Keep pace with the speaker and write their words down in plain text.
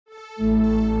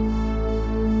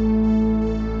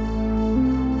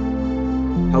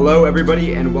Hello,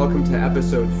 everybody, and welcome to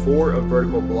episode 4 of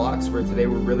Vertical Blocks, where today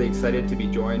we're really excited to be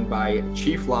joined by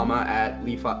Chief Llama at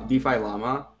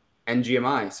DefiLlama,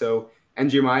 NGMI. So,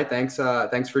 NGMI,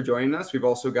 thanks for joining us. We've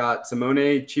also got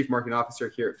Simone, Chief Marketing Officer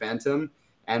here at Fantom,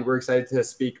 and we're excited to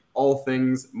speak all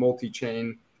things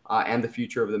multi-chain and the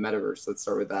future of the metaverse. Let's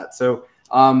start with that. So,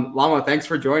 Llama, thanks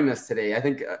for joining us today. I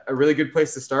think a really good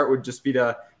place to start would just be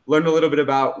to learn a little bit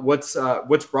about what's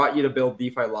brought you to build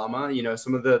DefiLlama. You know,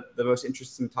 some of the most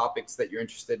interesting topics that you're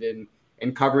interested in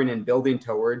covering and building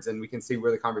towards, and we can see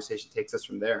where the conversation takes us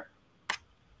from there.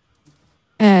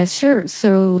 Sure.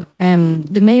 So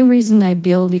the main reason I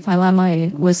built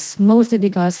DefiLlama was mostly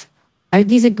because I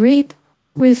disagreed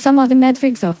with some of the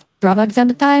metrics of products at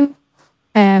the time.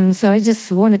 And so I just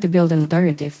wanted to build an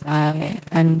alternative.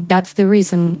 And that's the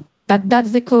reason,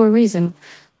 that's the core reason.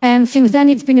 And since then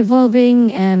it's been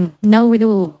evolving, and now we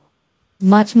do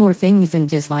much more things than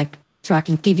just like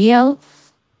tracking TVL.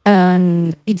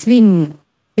 And it's been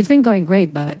going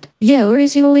great, but yeah,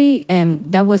 originally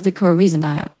that was the core reason.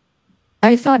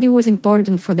 I thought it was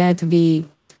important for there to be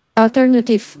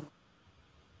alternative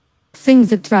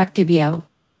things that track TVL.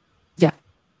 Yeah.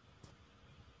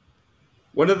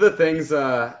 One of the things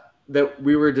that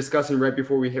we were discussing right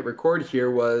before we hit record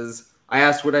here was I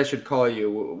asked what I should call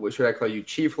you. Should I call you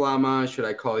Chief Llama? Should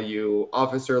I call you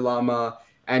Officer Llama?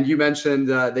 And you mentioned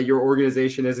that your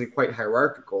organization isn't quite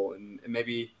hierarchical, and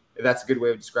maybe that's a good way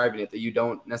of describing it, that you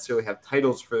don't necessarily have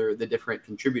titles for the different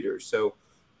contributors. So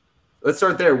let's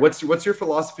start there. What's your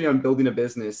philosophy on building a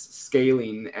business,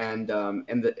 scaling, and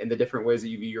the different ways that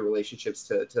you view your relationships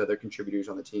to other contributors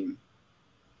on the team?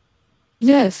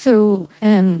 Yeah, so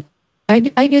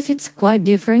I guess it's quite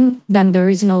different than the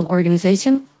original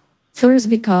organization. First,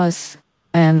 because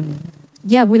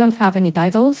we don't have any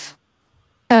titles,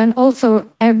 and also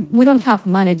we don't have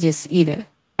managers either.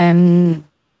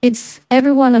 It's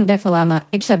everyone on DefiLlama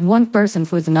except one person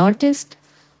who's an artist,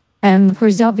 and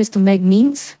whose job is to make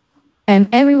memes, and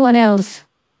everyone else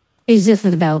is just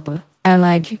a developer and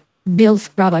like builds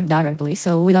product directly.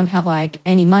 So we don't have like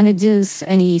any managers,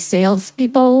 any sales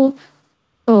people,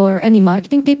 or any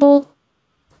marketing people.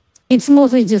 It's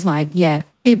mostly just like,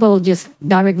 people just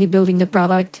directly building the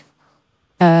product.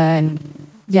 And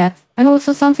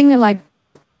also something that like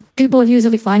people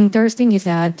usually find interesting is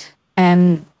that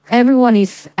everyone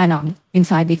is anon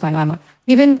inside DefiLlama.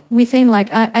 Even within like,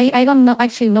 I don't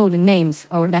actually know the names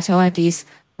or nationalities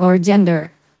or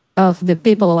gender of the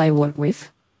people I work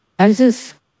with. I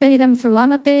just pay them through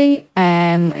LlamaPay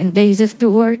and they just do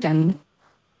work and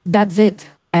that's it.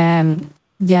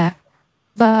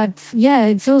 But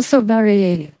it's also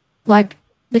very, like,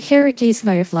 the hierarchy is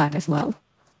very flat as well.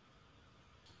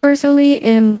 Personally,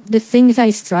 the things I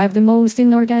strive the most in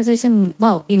the organization,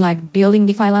 in like building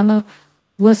DefiLlama,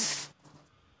 was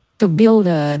to build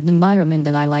an environment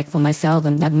that I like for myself,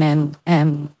 and that meant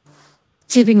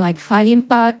achieving like high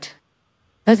impact,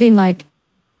 as in like,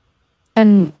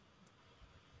 and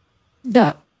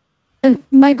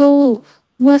my goal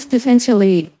was to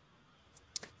essentially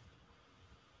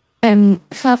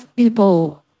have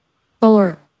people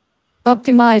or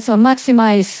optimize or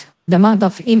maximize the amount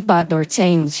of impact or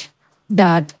change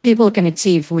that people can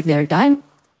achieve with their time.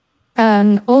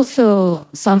 And also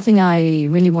something I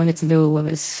really wanted to do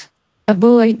was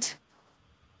avoid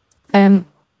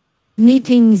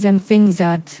meetings and things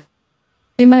that,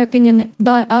 in my opinion,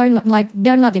 are not, like,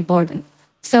 they're not important.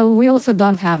 So we also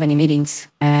don't have any meetings,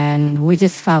 and we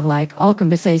just have like all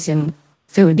conversation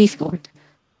through Discord.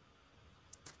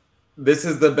 This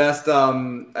is the best,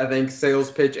 I think,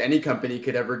 sales pitch any company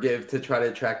could ever give to try to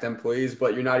attract employees,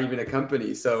 but you're not even a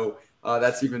company, so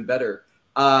that's even better.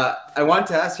 I want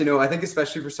to ask, I think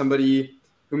especially for somebody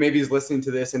who maybe is listening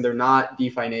to this and they're not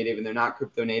DeFi native and they're not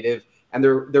crypto native, and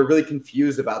they're really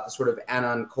confused about the sort of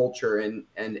anon culture and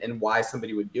why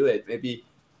somebody would do it. Maybe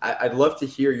I'd love to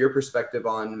hear your perspective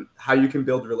on how you can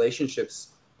build relationships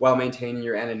while maintaining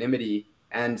your anonymity,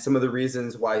 and some of the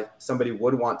reasons why somebody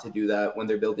would want to do that when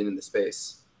they're building in the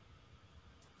space.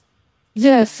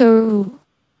 Yeah, so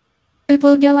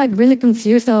people get like really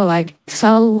confused or like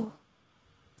how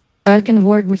I can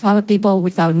work with other people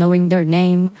without knowing their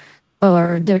name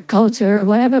or their culture or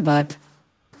whatever, but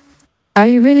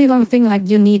I really don't think like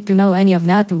you need to know any of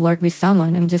that to work with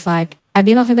someone. I'm just like, at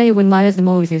the end of the day, what matters the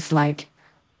most is like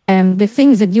the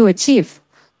things that you achieve.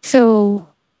 So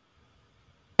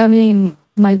I mean,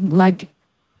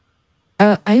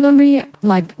 I don't really,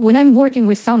 like, when I'm working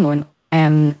with someone,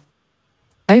 I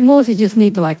mostly just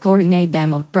need to, like, coordinate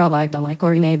them on product or, like,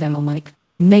 coordinate them on, like,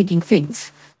 making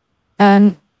things.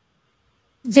 And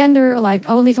gender, like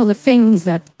all these other things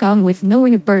that come with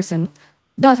knowing a person,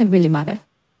 doesn't really matter.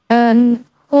 And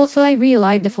also, I really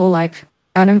like the whole like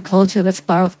anon culture that's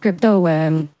part of crypto,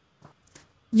 where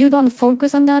you don't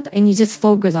focus on that and you just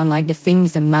focus on like the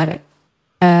things that matter.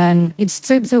 And it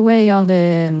strips away all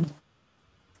the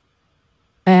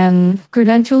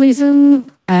credentialism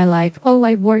and like, oh,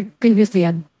 I worked previously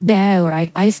at Dell or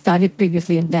I studied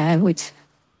previously at Dell, which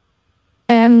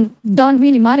don't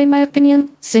really matter in my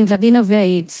opinion, since that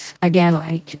innovates again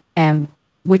like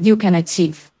what you can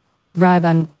achieve rather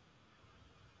than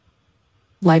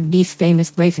like these famous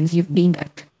places you've been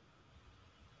at.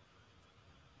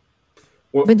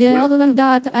 But then What other than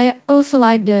that, I also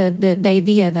like the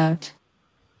idea that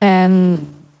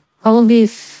all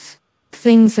these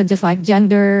things such as like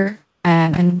gender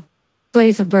and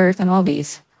place of birth and all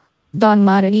these don't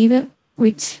matter either,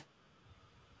 which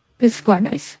is quite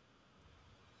nice.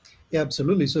 Yeah,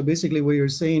 absolutely. So basically what you're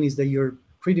saying is that you're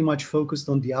pretty much focused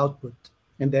on the output,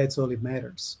 and that's all it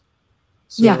matters.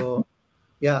 Yeah. So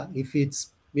yeah, if it's,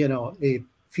 a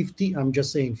 50, I'm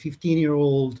just saying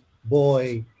 15-year-old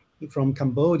boy from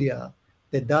Cambodia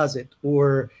that does it,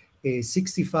 or a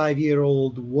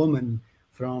 65-year-old woman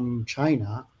from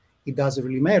China, it doesn't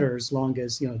really matter as long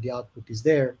as, the output is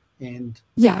there, and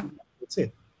Yeah. that's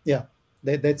it. Yeah.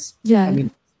 That's, Yeah. I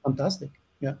mean, fantastic.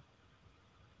 Yeah.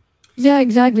 Yeah,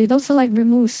 exactly. It also like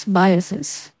removes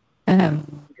biases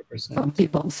from 100%.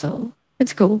 people, so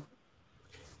it's cool.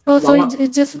 Also, Llama,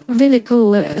 it's just really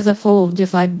cool as a whole,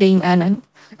 just like being Anon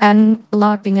and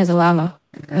LARPing as a llama.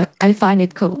 I find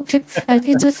it cool.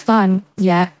 It's just fun.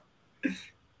 Yeah.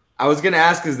 I was gonna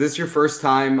ask, is this your first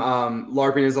time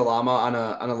LARPing as a llama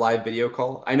on a live video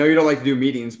call? I know you don't like to do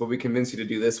meetings, but we convinced you to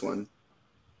do this one.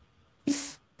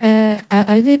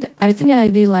 I think I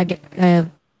did like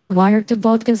one or two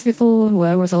podcasts before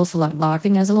where I was also like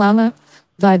LARPing as a llama.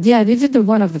 But yeah, this is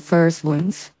one of the first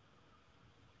ones.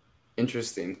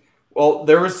 Interesting. Well,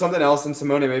 there was something else, and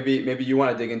Simone, maybe you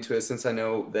want to dig into it, since I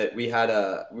know that we had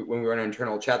when we were in an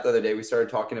internal chat the other day, we started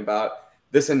talking about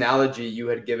this analogy you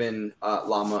had given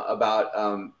Llama about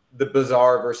the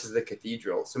Bazaar versus the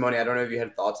Cathedral. Simone, I don't know if you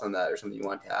had thoughts on that or something you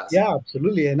wanted to ask. Yeah,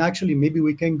 absolutely. And actually, maybe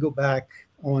we can go back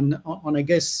on I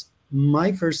guess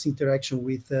my first interaction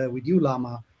with you,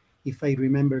 Llama, if I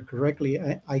remember correctly.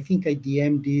 I think I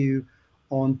DM'd you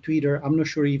on Twitter. I'm not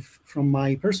sure if from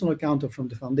my personal account or from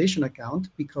the foundation account,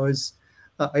 because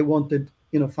I wanted,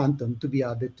 Fantom to be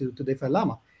added to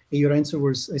DefiLlama. And your answer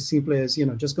was as simple as,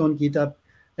 just go on GitHub,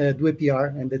 do a PR,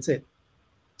 and that's it.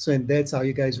 So, and that's how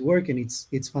you guys work, and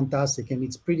it's fantastic, and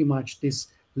it's pretty much this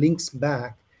links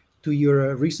back to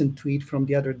your recent tweet from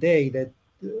the other day that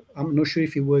I'm not sure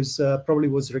if it was probably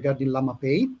was regarding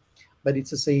LlamaPay, but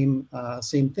it's the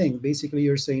same thing. Basically,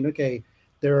 you're saying, okay,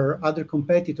 there are other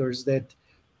competitors that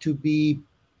to be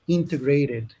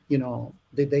integrated, you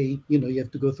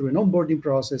have to go through an onboarding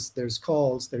process. There's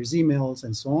calls, there's emails,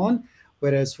 and so on.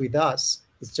 Whereas with us,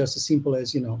 it's just as simple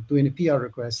as doing a PR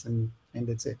request, and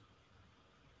that's it.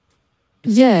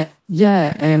 Yeah,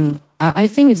 yeah, and I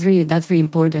think that's really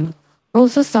important.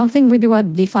 Also, something with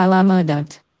what DefiLlama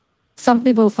that some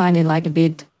people find it like a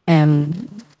bit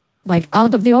like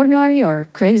out of the ordinary or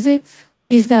crazy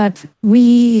is that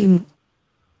we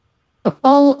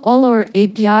all our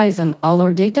APIs and all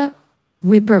our data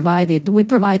we provide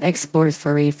exports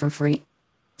for free.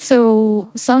 So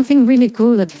something really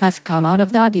cool that has come out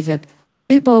of that is that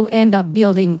people end up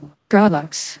building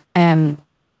products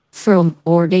from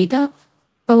our data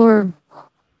or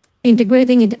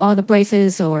integrating it other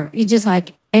places, or it just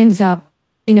like ends up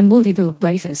in a multiple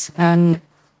places. And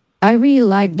I really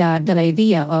like that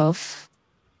idea of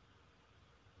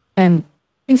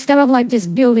instead of like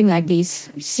just building like this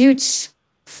huge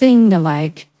thing that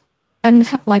like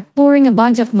like pouring a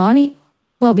bunch of money.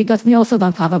 Well, because we also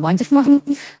don't have a bunch of money.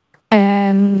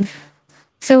 And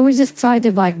so we just try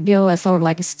to like build a sort of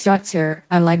like a structure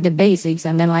and like the basics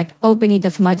and then like open it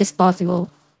as much as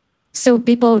possible. So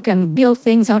people can build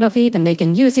things out of it and they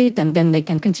can use it and then they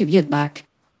can contribute back.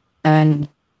 And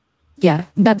yeah,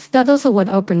 that's also what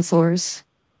open source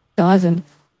does. And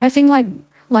I think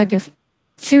like a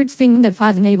huge thing that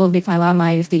has enabled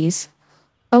DefiLlama is these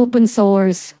open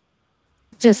source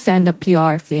just send a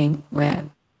PR thing where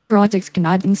projects can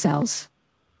add themselves.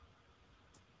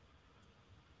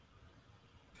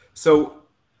 So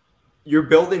you're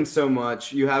building so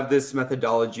much. You have this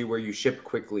methodology where you ship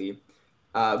quickly.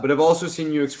 But I've also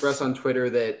seen you express on Twitter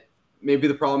that maybe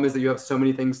the problem is that you have so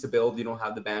many things to build, you don't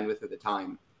have the bandwidth or the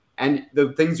time. And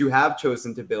the things you have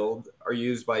chosen to build are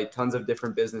used by tons of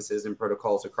different businesses and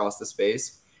protocols across the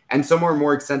space. And some are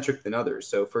more eccentric than others.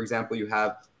 So, for example, you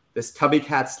have this Tubby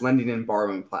Cat's lending and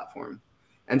borrowing platform.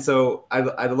 And so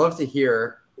I'd love to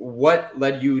hear what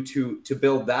led you to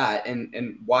build that,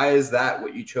 and why is that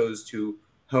what you chose to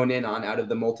hone in on out of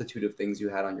the multitude of things you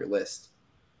had on your list?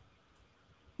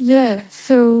 Yeah,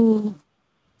 so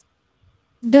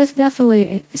there's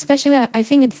definitely, especially I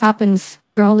think it happens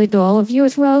probably to all of you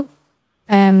as well.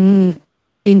 In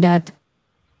that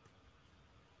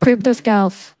crypto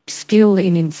scales still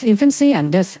in its infancy,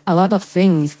 and there's a lot of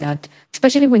things that,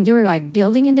 especially when you're like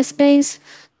building in the space,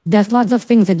 there's lots of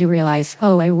things that you realize,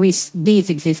 oh, I wish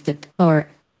these existed, or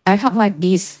I have like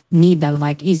this need that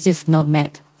like is just not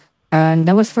met. And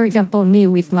that was, for example, me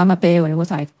with LlamaPay, when it was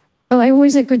like, oh, I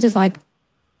wish I could just like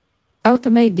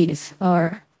automate this,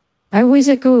 or I wish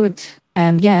I could,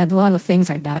 and yeah, a lot of things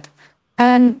like that.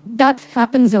 And that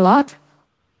happens a lot,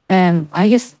 and I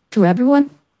guess to everyone.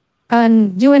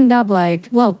 And you end up like,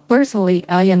 well, personally,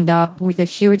 I end up with a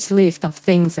huge list of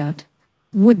things that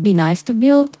would be nice to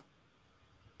build.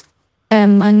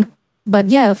 But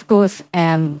yeah, of course,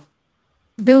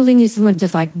 building is not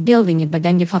just like building it, but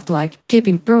then you have to like keep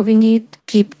improving it,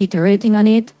 keep iterating on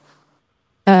it,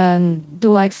 and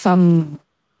do like some,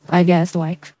 I guess,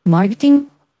 like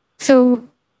marketing. So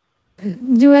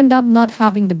you end up not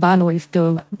having the bandwidth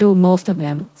to do most of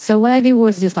them. So what I did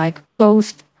was just like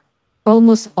post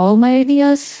almost all my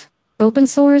ideas open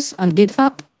source on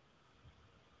GitHub.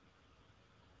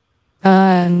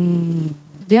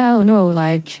 Yeah, I don't know,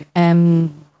 like,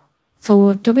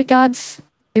 so to be gods,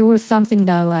 it was something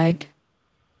that like,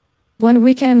 one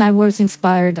weekend I was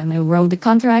inspired and I wrote the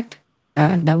contract,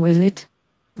 and that was it,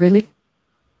 really.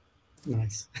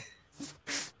 Nice.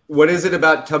 What is it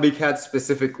about Tubby Cats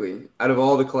specifically, out of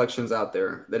all the collections out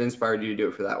there, that inspired you to do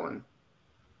it for that one?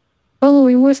 Oh,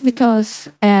 it was because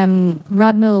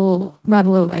Radmil,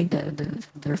 like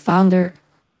their founder,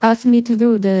 asked me to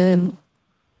do the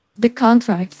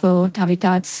contract for Tubby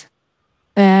Cats,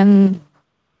 and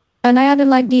I had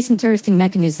like this interesting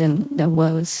mechanism that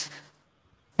was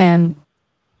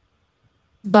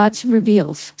batch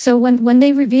reveals. So when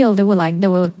they revealed, there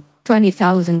were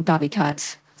 20,000 Tubby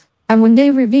Cats, and when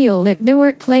they revealed, like, they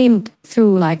were claimed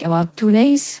through like about 2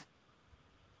 days.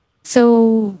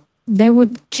 So they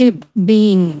would keep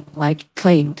being like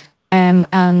claimed, and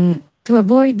to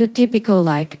avoid the typical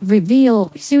like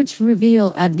huge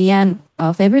reveal at the end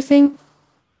of everything,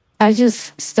 I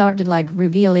just started like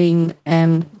revealing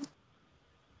the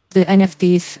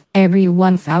NFTs every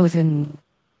 1,000,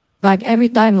 like every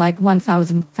time like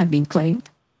 1,000 had been claimed.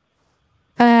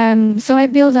 So I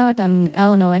built out, and I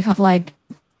don't know, I have like,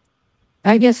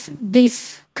 I guess,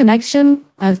 this connection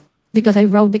because I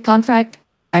wrote the contract.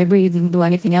 I really didn't do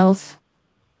anything else.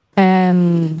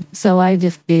 So I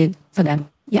just did for them.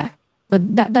 Yeah.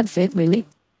 But that's it, really.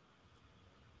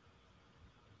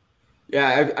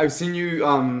 Yeah, I've seen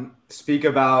you speak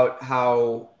about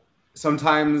how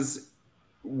sometimes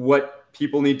what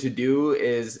people need to do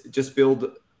is just build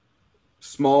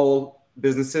small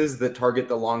businesses that target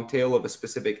the long tail of a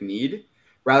specific need,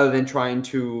 rather than trying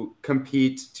to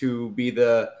compete to be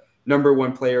the number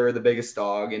one player or the biggest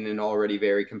dog in an already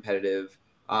very competitive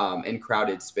and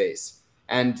crowded space.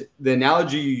 And the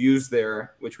analogy you used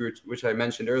there, which I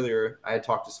mentioned earlier, I had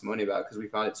talked to Simone about because we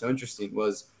found it so interesting,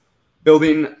 was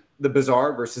building the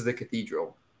Bazaar versus the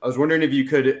Cathedral. I was wondering if you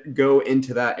could go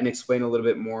into that and explain a little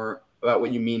bit more about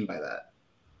what you mean by that.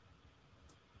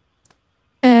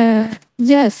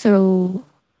 Yeah, so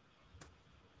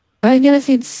I guess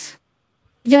so it's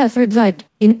like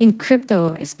in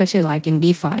crypto, especially like in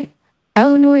DeFi, I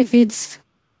don't know if it's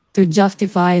to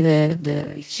justify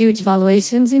the huge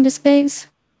valuations in the space,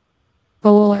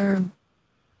 or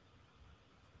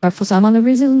for some other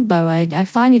reason, but like, I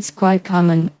find it's quite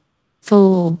common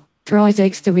for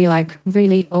projects to be like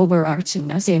really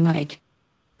overarching, as in like,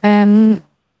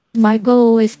 my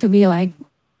goal is to be like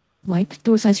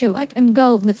to essentially like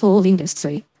engulf the whole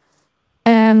industry.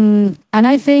 And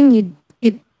I think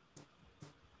it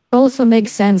also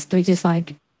makes sense to just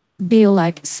like build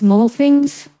like small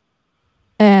things,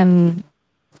 and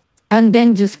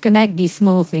then just connect these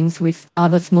small things with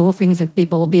other small things that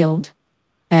people build,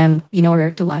 in order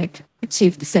to like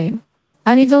achieve the same.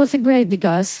 And it's also great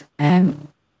because,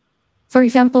 for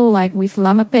example, like with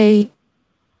LlamaPay,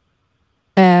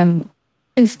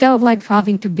 instead of like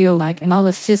having to build like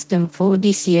another system for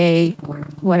DCA or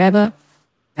whatever,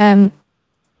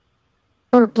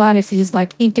 our plan is to just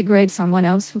like integrate someone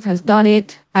else who has done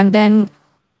it, and then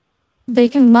they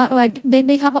can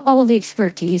they have all the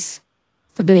expertise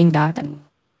for doing that, and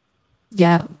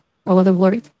yeah, all of the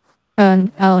work.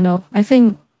 And I don't know, I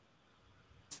think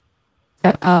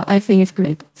it's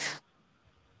great.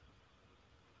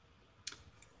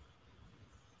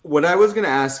 What I was going to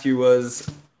ask you was,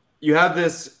 you have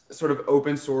this sort of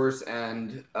open source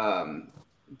and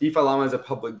DefiLlama is a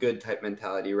public good type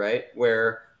mentality, right?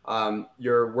 Where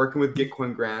you're working with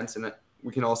Gitcoin grants, and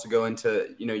we can also go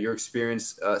into your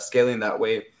experience scaling that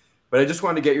way. But I just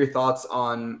wanted to get your thoughts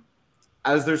on,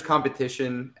 as there's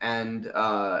competition and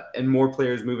more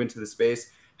players move into the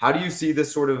space, how do you see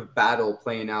this sort of battle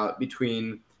playing out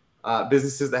between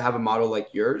businesses that have a model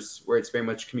like yours, where it's very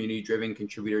much community driven,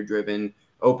 contributor driven,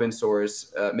 open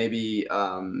source, maybe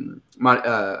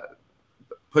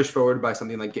pushed forward by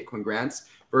something like Gitcoin grants,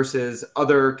 versus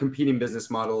other competing business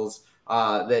models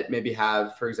that maybe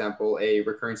have, for example, a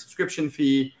recurring subscription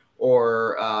fee,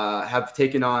 or have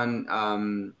taken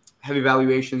on heavy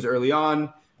valuations early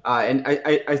on. And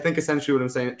I think essentially what I'm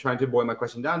saying, trying to boil my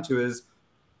question down to, is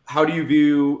how do you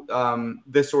view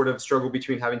this sort of struggle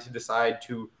between having to decide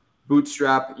to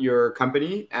bootstrap your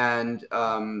company and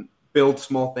build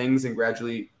small things and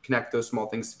gradually connect those small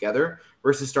things together,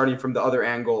 versus starting from the other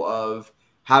angle of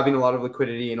having a lot of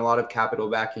liquidity and a lot of capital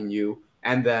backing you,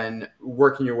 and then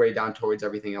working your way down towards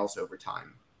everything else over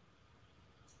time?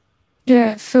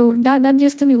 Yeah, so that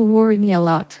used to worry me a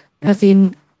lot. As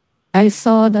in, I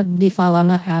saw that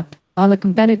DefiLlama had other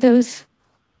competitors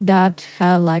that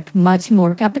had like much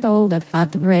more capital, that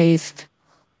had raised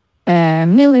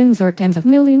millions or tens of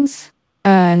millions,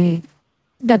 and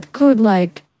that could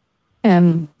like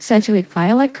essentially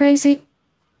file like crazy.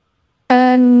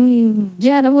 And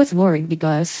yeah, that was worrying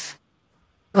because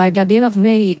like at the end of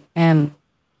May,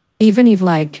 even if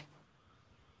like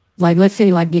let's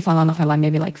say like DefiLlama had like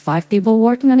maybe like 5 people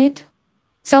working on it,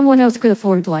 someone else could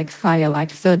afford to like hire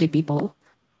like 30 people.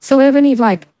 So even if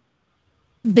like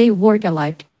they work at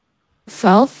like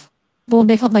 12, well,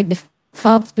 they have like the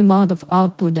 12th amount of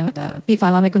output that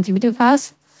DefiLlama contributor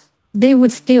has, they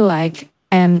would still like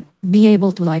be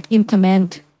able to like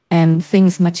implement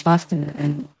things much faster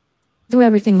and do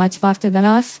everything much faster than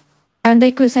us. And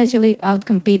they could essentially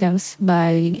outcompete us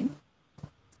by,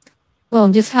 well,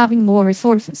 just having more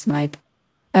resources, right?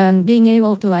 And being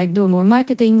able to like do more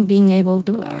marketing, being able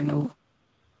to, I don't know,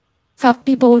 have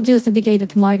people just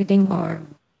dedicated to marketing, or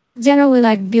generally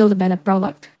like build a better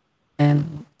product.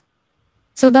 And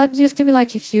so that used to be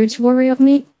like a huge worry of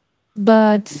me.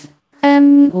 But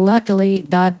luckily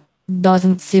that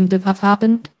doesn't seem to have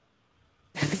happened.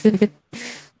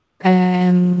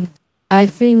 And I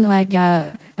think like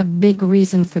a big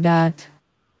reason for that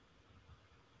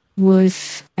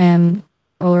was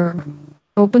or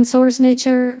open source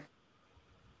nature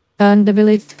and the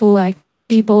ability for like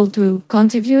people to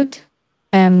contribute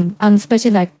and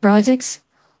especially like projects.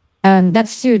 And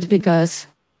that's huge because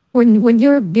when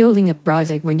you're building a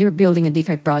project, when you're building a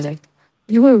DeFi project,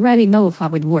 you already know how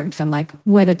it works and like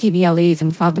where the TVL is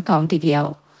and how to count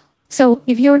TVL. So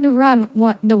if you're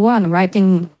the one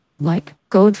writing like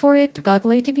code for it to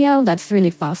calculate TVL, that's really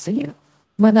fast to you.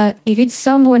 But if it's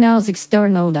someone else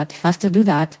external that has to do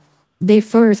that, they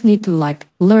first need to like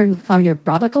learn how your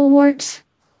protocol works,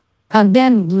 and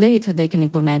then later they can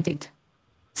implement it.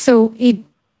 So it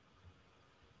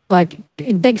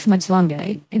takes much longer.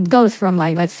 It goes from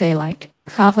like, let's say like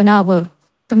half an hour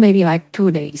to maybe like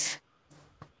 2 days.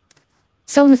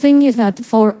 So the thing is that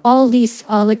for all these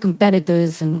other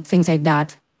competitors and things like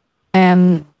that,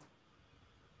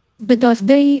 because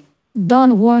they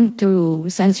don't want to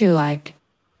essentially like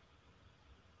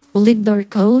leak their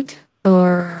code,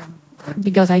 or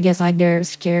because I guess like they're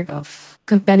scared of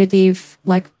competitive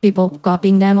like people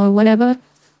copying them or whatever,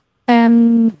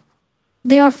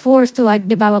 they are forced to like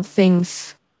develop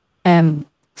things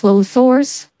closed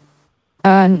source,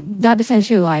 and that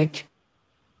essentially like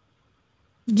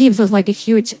gives us like a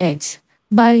huge edge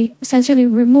by essentially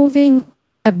removing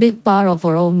a big part of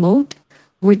our own mode,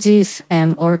 which is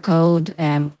our code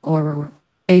or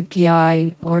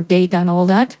API or data and all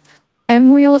that.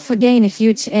 And we also gain a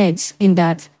huge edge in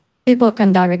that people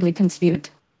can directly contribute.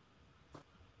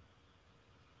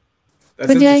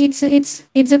 But yeah,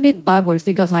 it's a bit backwards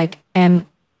because like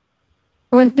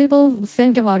when people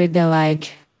think about it, they're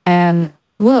like,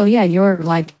 well, yeah, you're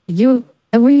like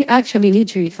we actually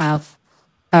literally have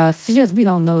just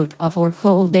below node of our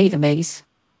whole database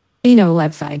in our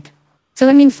website. So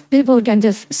that means people can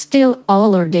just steal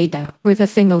all our data with a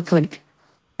single click.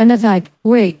 And that's like,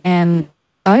 wait,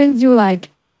 aren't you like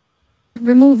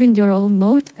removing your own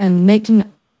mode and making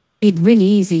it really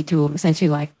easy to essentially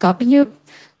like copy you?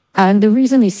 And the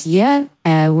reason is, yeah,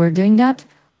 we're doing that.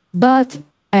 But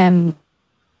we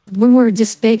were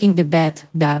just taking the bet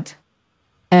that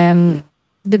the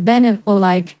benefit, or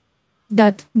like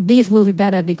that this will be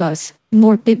better because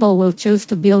more people will choose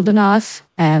to build on us,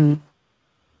 and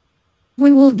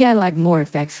we will get like more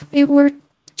effects. If we're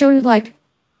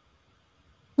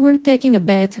we're taking a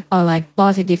bet on like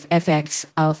positive effects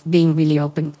of being really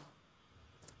open.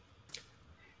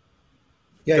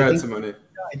 Yeah, Go ahead, Simone.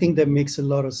 I think that makes a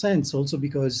lot of sense. Also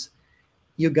because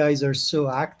you guys are so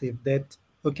active that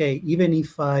okay, even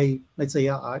if let's say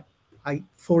I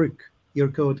fork your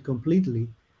code completely,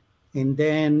 and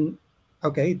then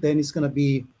okay, then it's gonna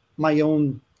be my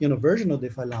own version of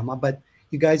DefiLlama. But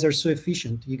you guys are so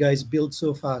efficient. You guys build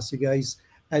so fast. You guys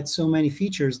add so many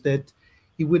features that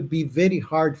it would be very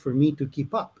hard for me to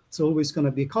keep up. It's always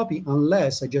gonna be a copy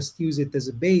unless I just use it as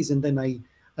a base and then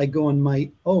I go on my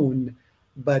own.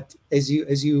 But as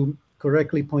you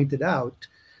correctly pointed out,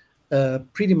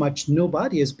 pretty much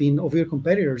nobody has been of your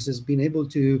competitors has been able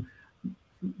to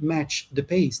match the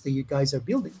pace that you guys are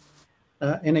building.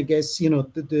 And I guess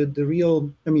the real,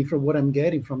 I mean, from what I'm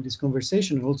getting from this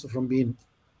conversation, and also from being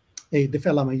a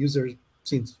DefiLlama user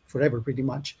since forever, pretty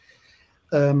much,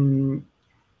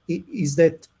 is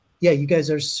that yeah, you guys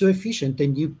are so efficient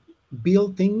and you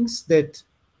build things that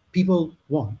people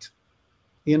want.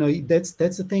 That's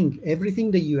the thing.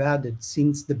 Everything that you added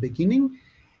since the beginning,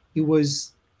 it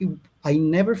was. I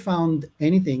never found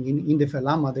anything in the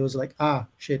DefiLlama that was like,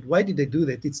 shit, why did they do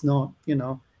that? It's not,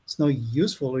 it's not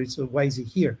useful, or it's why is it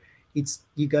here? It's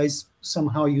you guys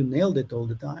somehow you nailed it all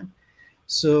the time.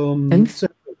 So, Thanks. so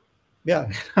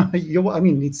yeah, I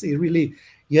mean, it really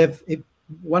you have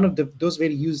one of those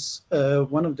very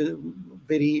one of the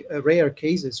very rare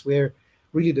cases where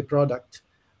really the product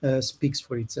speaks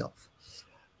for itself.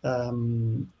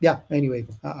 Yeah, anyway,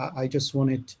 I just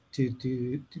wanted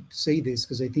to say this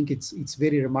because I think it's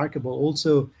very remarkable.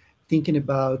 Also thinking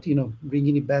about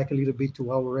bringing it back a little bit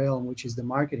to our realm, which is the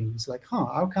marketing. It's like,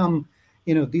 how come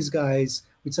these guys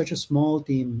with such a small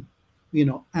team,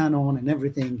 anon and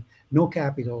everything, no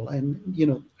capital, and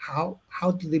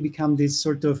how did they become this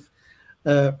sort of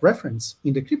reference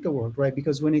in the crypto world, right?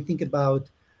 Because when I think about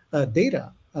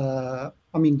data,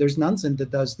 I mean, there's Nonsense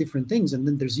that does different things, and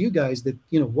then there's you guys that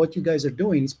what you guys are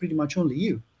doing is pretty much only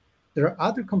you. There are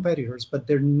other competitors, but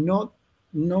they're not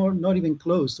even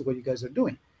close to what you guys are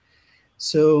doing.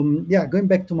 So yeah, going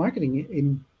back to marketing,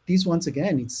 in this once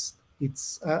again,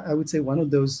 it's I would say one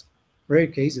of those rare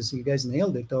cases you guys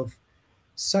nailed it of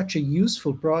such a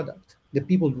useful product that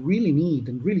people really need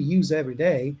and really use every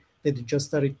day that they just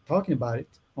started talking about it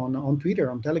on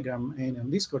Twitter, on Telegram, and on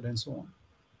Discord and so on.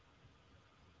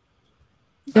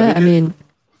 Yeah, I mean,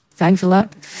 thanks a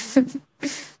lot.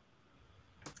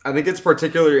 I think it's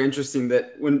particularly interesting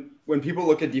that when people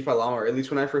look at DefiLlama, or at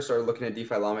least when I first started looking at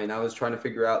DefiLlama, and I was trying to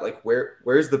figure out like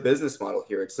where's the business model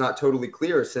here? It's not totally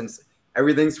clear since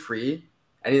everything's free,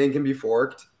 anything can be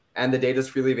forked, and the data is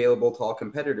freely available to all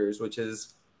competitors, which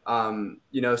is something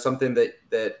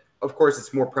that of course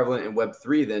it's more prevalent in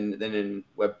Web3 than in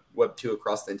Web2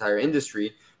 across the entire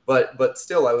industry. But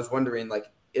still, I was wondering, like,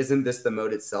 isn't this the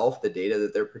mode itself, the data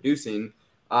that they're producing?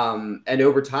 And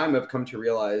over time, I've come to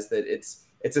realize that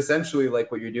it's essentially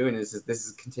like what you're doing is this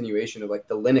is a continuation of like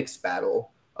the Linux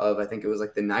battle of, I think it was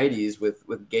like the 90s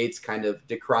with Gates kind of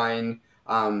decrying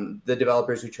the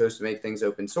developers who chose to make things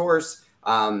open source,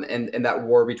 and that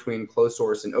war between closed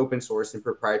source and open source and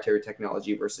proprietary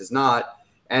technology versus not.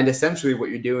 And essentially what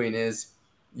you're doing is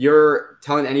you're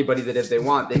telling anybody that if they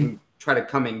want, they can try to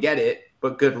come and get it,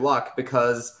 but good luck,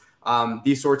 because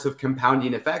these sorts of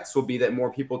compounding effects will be that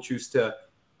more people choose to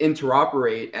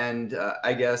interoperate and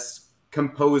I guess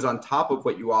compose on top of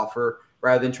what you offer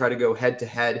rather than try to go head to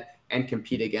head and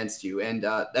compete against you. And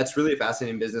that's really a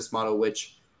fascinating business model,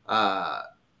 which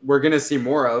we're going to see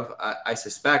more of, I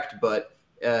suspect. But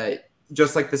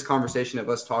just like this conversation of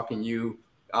us talking, you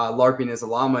LARPing as a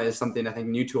llama is something I think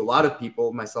new to a lot of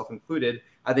people, myself included.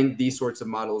 I think these sorts of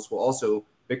models will also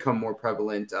become more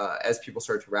prevalent as people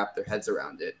start to wrap their heads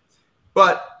around it.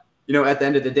 But, at the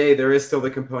end of the day, there is still the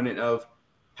component of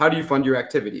how do you fund your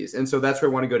activities? And so that's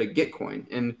where I want to go to Gitcoin.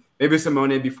 And maybe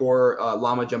Simone, before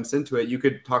Llama jumps into it, you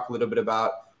could talk a little bit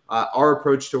about our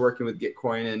approach to working with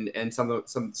Gitcoin and some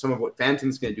of what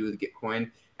Fantom's going to do with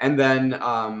Gitcoin. And then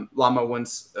Llama,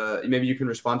 once maybe you can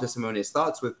respond to Simone's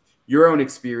thoughts with your own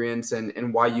experience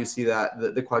and why you see that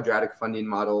the quadratic funding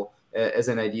model as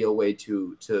an ideal way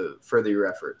to further your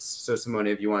efforts. So Simone,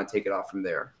 if you want to take it off from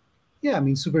there. Yeah, I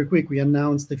mean, super quick. We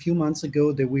announced a few months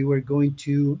ago that we were going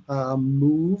to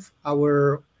move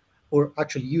or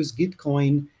actually use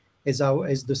Gitcoin as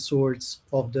the source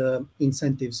of the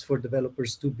incentives for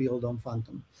developers to build on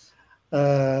Fantom.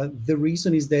 The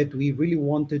reason is that we really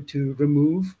wanted to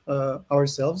remove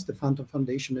ourselves, the Fantom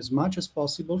Foundation, as much as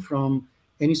possible from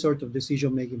any sort of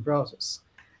decision-making process.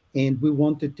 And we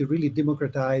wanted to really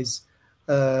democratize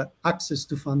access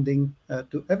to funding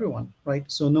to everyone, right?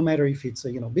 So no matter if it's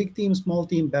a big team, small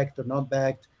team, backed or not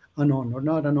backed, anon or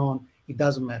not anon, it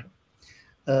doesn't matter.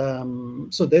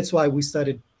 So that's why we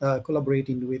started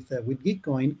collaborating with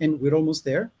Gitcoin, and we're almost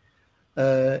there.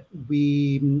 So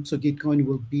Gitcoin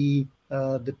will be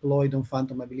deployed on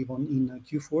Fantom, I believe, in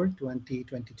Q4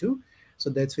 2022. So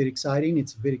that's very exciting.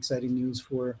 It's very exciting news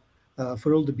for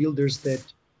all the builders that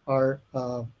are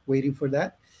waiting for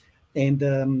that. And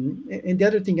the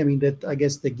other thing, I mean, that I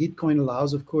guess the Gitcoin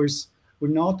allows, of course, we're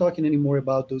not talking anymore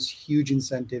about those huge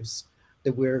incentives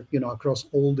that were, across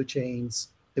all the chains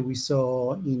that we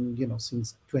saw in,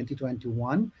 since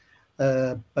 2021.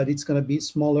 But it's going to be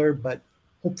smaller, but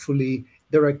hopefully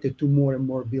directed to more and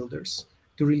more builders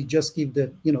to really just give the,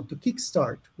 to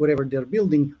kickstart whatever they're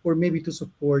building, or maybe to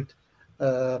support,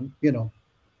 while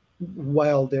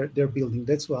they're building.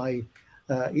 That's why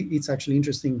it's actually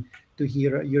interesting to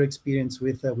hear your experience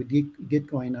with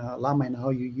Gitcoin Llama, and how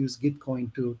you use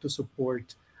Gitcoin to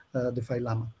support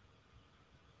DefiLlama.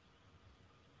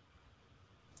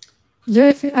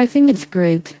 Yeah, I think it's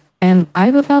great. And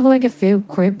I will have like a few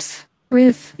quips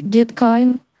with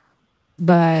Gitcoin,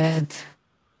 but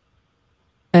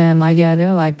yeah,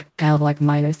 they're like kind of like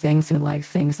minor things, and like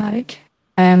things like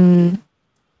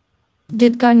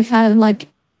Gitcoin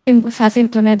has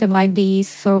implemented like these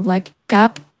sort of like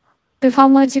cap with how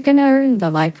much you can earn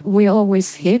that like we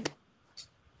always hit.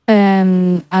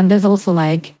 And there's also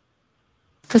like,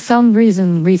 for some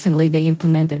reason recently they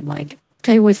implemented like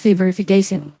KYC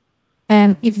verification.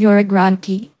 And if you're a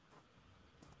grantee.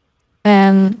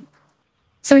 And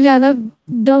so yeah,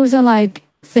 those are like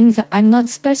things that I'm not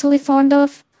especially fond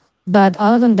of. But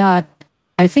other than that,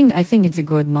 I think it's a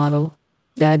good model.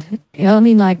 That I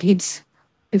mean, like it's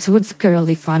what's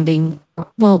currently funding.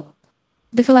 Well,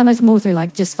 DefiLlama is mostly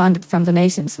like just funded from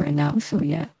donations right now. So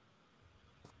yeah.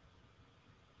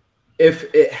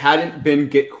 If it hadn't been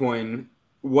Gitcoin,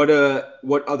 what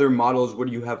other models would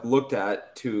you have looked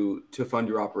at to fund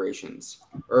your operations?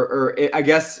 Or I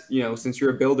guess, since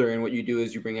you're a builder and what you do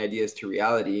is you bring ideas to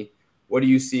reality, what do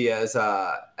you see as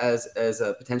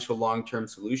a potential long-term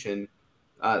solution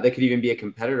that could even be a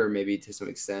competitor, maybe to some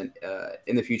extent,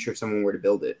 in the future if someone were to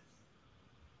build it?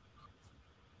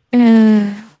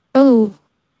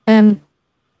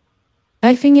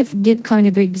 I think if Gitcoin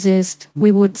did exist,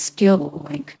 we would still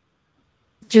like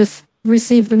just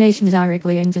receive donations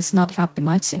directly and just not have the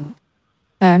matching.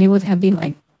 And it would have been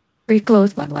like pretty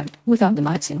close, but like without the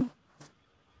matching.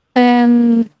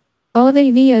 And all the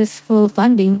ideas for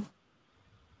funding,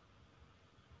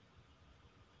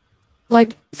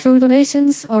 like through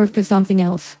donations or for something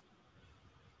else.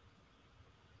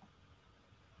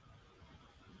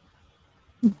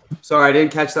 Sorry, I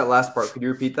didn't catch that last part. Could you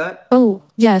repeat that? Oh,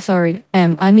 yeah, sorry.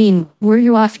 I mean, were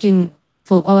you asking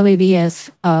for all ideas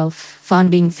of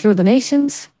funding through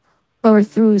donations or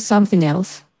through something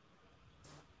else?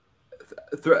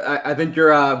 I think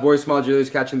your voice modulator is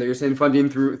catching that. You're saying funding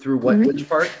through what? Which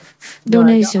part?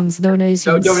 Donations. No,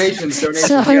 donations.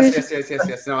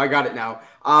 Yes. No, I got it now.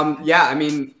 Yeah, I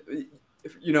mean,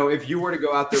 if you were to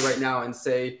go out there right now and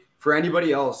say, for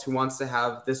anybody else who wants to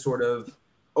have this sort of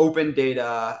open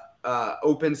data,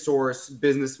 open source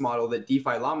business model that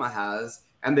DefiLlama has,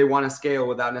 and they want to scale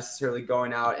without necessarily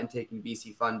going out and taking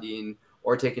VC funding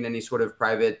or taking any sort of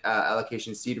private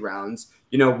allocation seed rounds,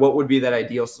 what would be that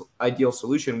ideal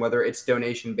solution, whether it's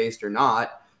donation based or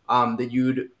not, that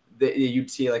you'd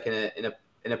see like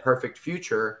in a perfect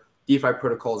future DeFi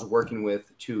protocols working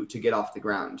with to get off the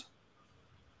ground?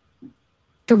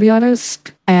 To be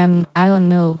honest, I don't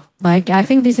know. Like, I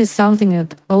think this is something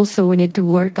that also we need to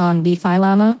work on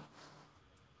DefiLlama.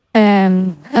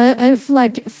 And I've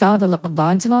like thought a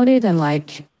bunch about it, and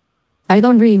like I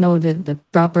don't really know the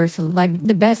proper, like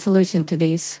the best solution to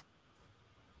this.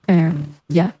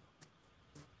 Yeah.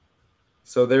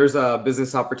 So there's a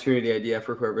business opportunity idea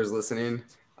for whoever's listening.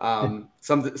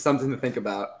 Something to think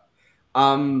about.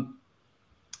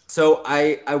 So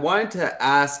I wanted to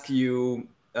ask you,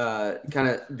 kind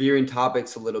of veering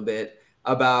topics a little bit,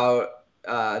 about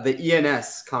the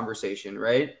ENS conversation,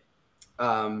 right?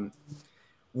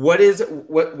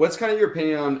 What's kind of your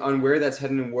opinion on where that's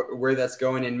heading and where that's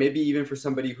going, and maybe even for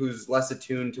somebody who's less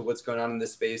attuned to what's going on in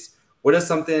this space, what does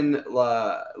something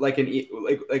like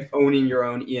owning your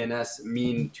own ENS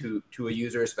mean to a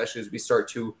user, especially as we start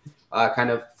to kind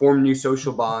of form new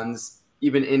social bonds,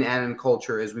 even in anon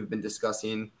culture, as we've been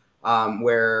discussing,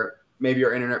 where maybe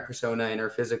our internet persona and our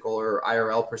physical or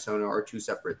IRL persona are two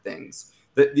separate things.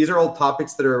 These are all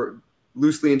topics that are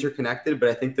loosely interconnected, but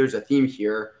I think there's a theme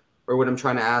here. Or what I'm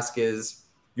trying to ask is,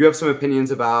 you have some opinions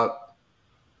about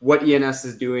what ENS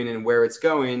is doing and where it's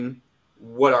going.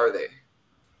 what are they?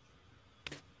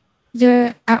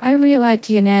 I really like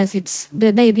DNS. It's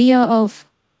the idea of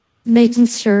making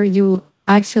sure you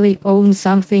actually own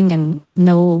something and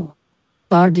no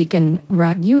party can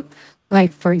run you.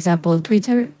 Like, for example,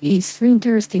 Twitter is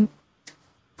interesting.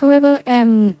 However,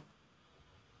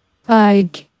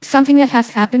 like something that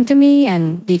has happened to me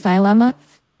and DefiLlama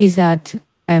is that,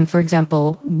 for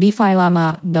example,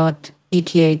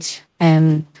 DefiLlama.eth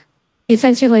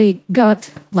essentially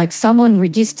got like someone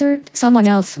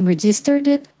else registered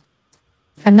it,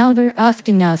 and now they're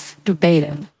asking us to pay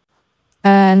them.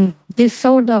 And this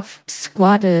sort of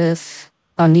squatters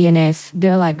on DNS,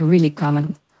 they're like really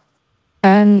common.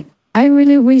 And I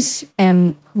really wish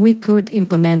we could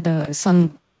implement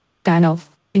some kind of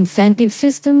incentive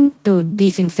system to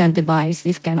disincentivize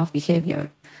this kind of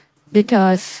behavior.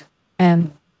 Because,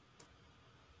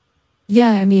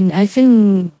 yeah, I mean, I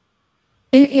think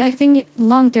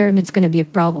long term it's going to be a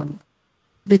problem.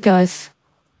 Because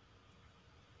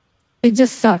it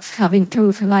just sucks having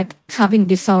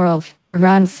this sort of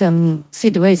ransom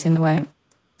situation where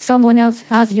someone else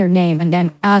has your name and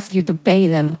then asks you to pay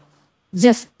them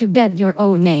just to get your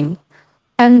own name.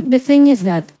 And the thing is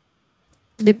that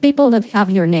the people that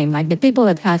have your name, like the people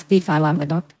that has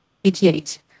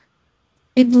DefiLlama.eth,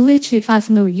 it literally has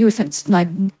no usage. Like,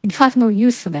 it has no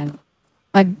use for them.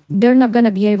 Like, they're not going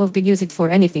to be able to use it for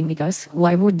anything, because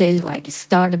why would they like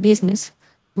start a business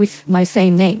with my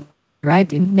same name,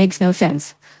 right? It makes no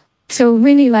sense. So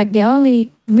really, like, the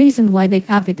only reason why they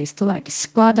have it is to like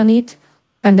squat on it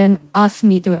and then ask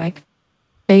me to like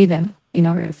pay them in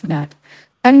order for that.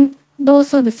 And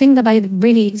also the thing that I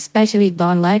really especially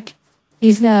don't like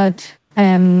is that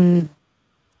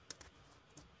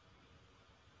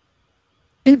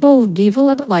people give a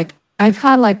lot, like I've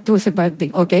had like two separate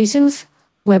occasions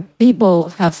where people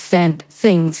have sent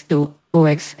things to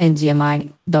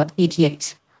 0xngmi.eth.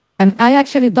 And I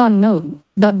actually don't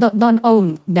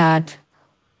own that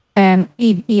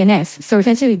ENS. So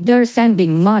essentially they're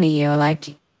sending money or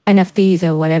like NFTs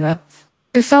or whatever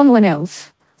to someone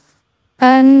else.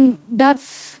 And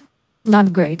that's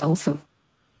not great also.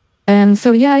 And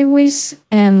so yeah, I wish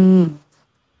I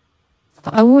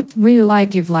would really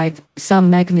like if like some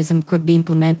mechanism could be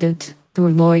implemented to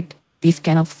avoid this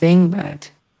kind of thing,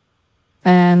 but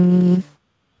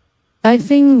I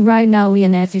think right now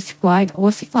ENS is quite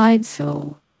ossified,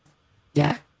 so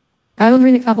yeah. I don't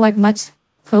really have like much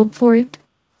hope for it.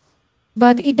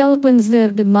 But it opens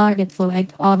the market for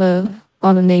like other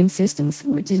name systems,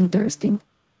 which is interesting.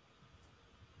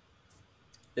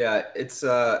 Yeah, it's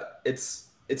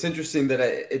interesting that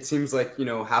it seems like, you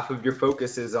know, half of your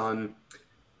focus is on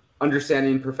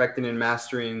understanding, perfecting, and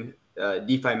mastering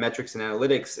DeFi metrics and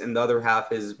analytics, and the other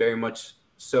half is very much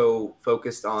so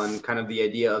focused on kind of the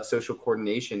idea of social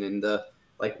coordination in the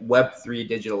like Web3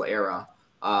 digital era,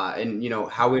 and you know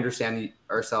how we understand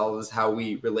ourselves, how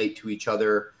we relate to each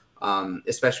other,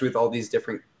 especially with all these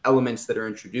different elements that are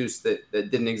introduced that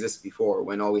didn't exist before,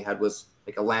 when all we had was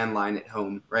like a landline at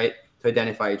home, right, to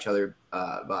identify each other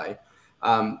by.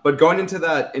 But going into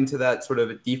that sort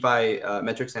of DeFi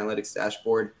metrics analytics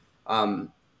dashboard,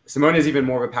 Simone is even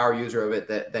more of a power user of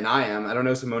it than I am. I don't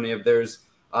know, Simone, if there's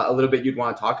a little bit you'd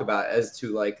want to talk about as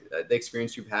to like the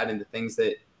experience you've had and the things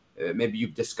that maybe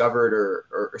you've discovered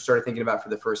or started thinking about for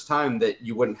the first time that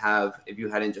you wouldn't have if you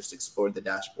hadn't just explored the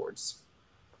dashboards.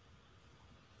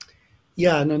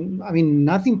 Yeah, no, I mean,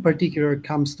 nothing particular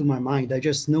comes to my mind. I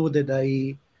just know that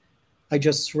I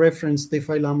just referenced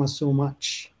DefiLlama so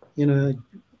much, you know,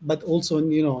 but also,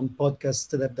 you know, on podcasts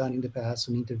that I've done in the past,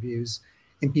 on interviews,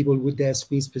 and people would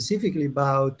ask me specifically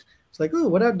about, it's like, oh,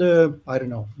 what are the, I don't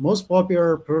know, most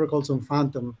popular protocols on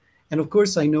Fantom? And of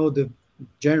course, I know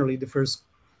generally the first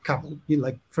couple, you know,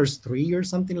 like first three or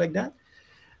something like that.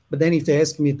 But then if they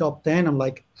ask me top 10, I'm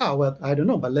like, oh, well, I don't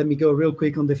know, but let me go real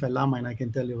quick on DefiLlama and I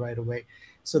can tell you right away.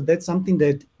 So that's something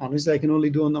that honestly I can only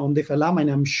do on DefiLlama, and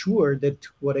I'm sure that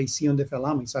what I see on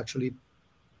DefiLlama is actually,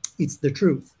 it's the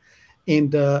truth.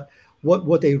 And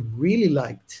what I really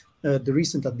liked, one of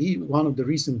the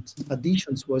recent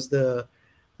additions was the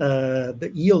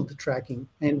yield tracking,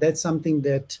 and that's something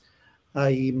that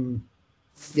I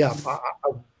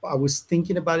was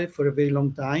thinking about it for a very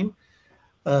long time.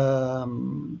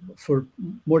 For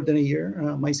more than a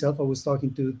year myself. I was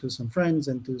talking to some friends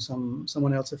and to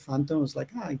someone else at Fantom. I was like,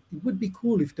 it would be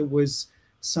cool if there was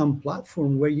some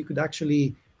platform where you could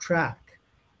actually track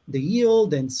the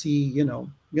yield and see,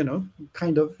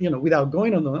 kind of, without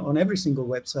going on every single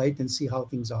website and see how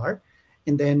things are.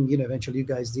 And then, eventually you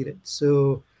guys did it.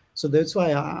 So that's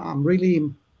why I'm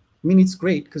really I mean, it's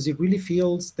great because it really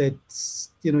feels that,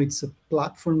 it's a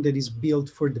platform that is built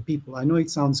for the people. I know it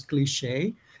sounds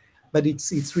cliche, but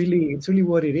it's really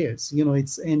what it is.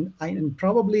 And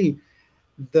probably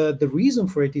the reason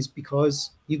for it is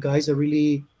because you guys are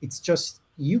really, it's just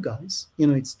you guys,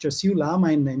 it's just you, Llama,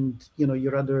 and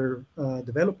your other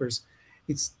developers.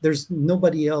 There's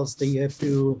nobody else that you have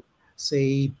to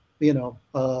say,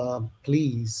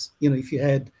 please. If you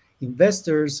had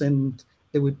investors, and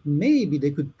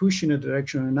they could push in a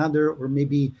direction or another, or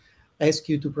maybe ask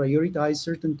you to prioritize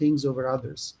certain things over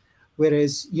others.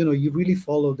 Whereas, you really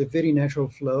follow the very natural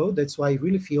flow. That's why it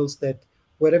really feels that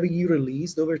whatever you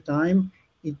released over time,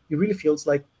 it really feels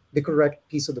like the correct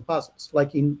piece of the puzzles,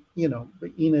 like in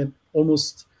a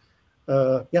almost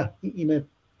in a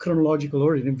chronological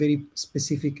order, in a very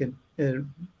specific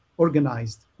and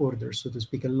organized order, so to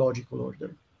speak, a logical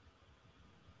order.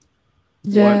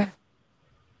 Yeah.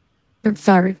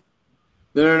 Sorry.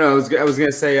 No. I was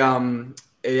gonna say,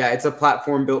 yeah, it's a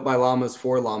platform built by llamas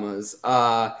for llamas.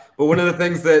 But one of the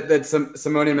things that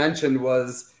Simone mentioned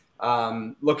was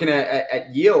looking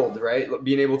at yield, right?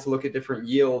 Being able to look at different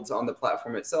yields on the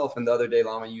platform itself. And the other day,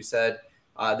 Llama, you said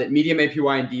that medium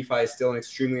APY in DeFi is still an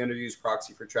extremely underused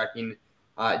proxy for tracking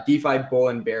DeFi bull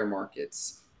and bear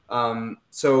markets.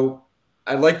 So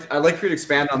I'd like for you to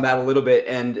expand on that a little bit,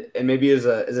 and maybe as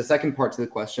a second part to the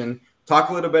question, talk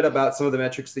a little bit about some of the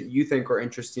metrics that you think are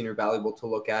interesting or valuable to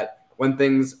look at when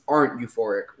things aren't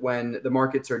euphoric, when the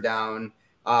markets are down,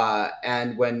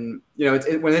 and when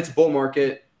when it's a bull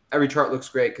market, every chart looks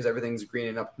great because everything's green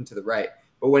and up and to the right.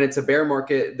 But when it's a bear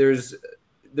market,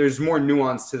 there's more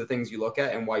nuance to the things you look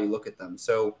at and why you look at them.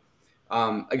 So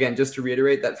again, just to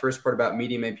reiterate that first part about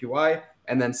medium APY,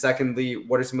 and then secondly,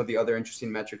 what are some of the other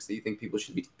interesting metrics that you think people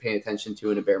should be paying attention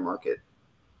to in a bear market?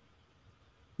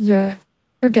 Yeah.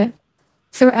 Okay.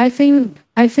 So I think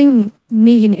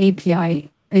median API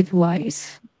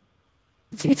wise,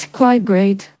 it's quite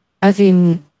great, as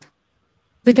in,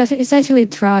 because it essentially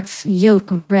tracks yield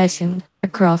compression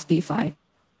across DeFi.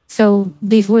 So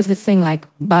this was the thing, like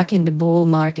back in the bull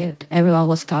market, everyone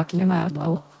was talking about,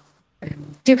 well,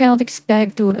 you cannot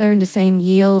expect to earn the same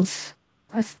yields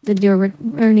as that you're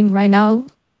earning right now.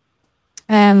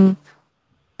 And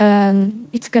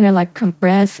it's gonna like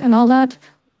compress and all that.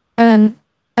 And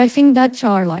I think that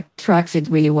chart like tracks it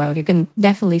really well. You can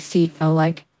definitely see how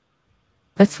like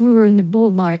as we were in the bull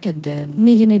market, the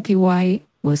median APY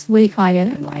was way higher.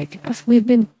 And like as we've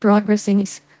been progressing,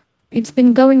 it's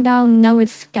been going down. Now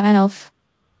it's kind of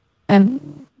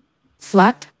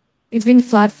flat. It's been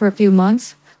flat for a few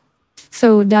months.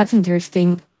 So that's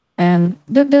interesting. And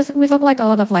we have like a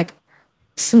lot of like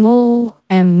small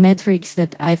metrics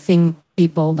that I think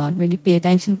people don't really pay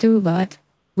attention to, but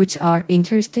which are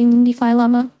interesting in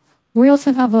DefiLlama. We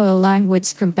also have a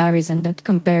language comparison that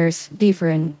compares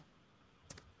different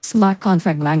smart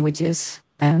contract languages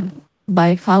and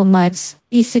by how much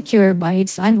is secure by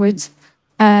its language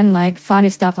and like funny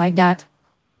stuff like that.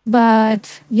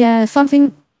 But yeah,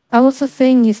 something I also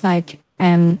think is like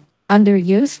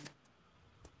underused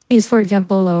is, for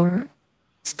example, our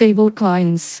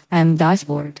stablecoins and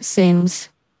dashboard, since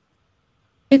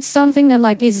it's something that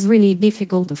like is really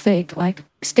difficult to fake, like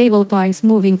stablecoins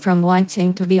moving from one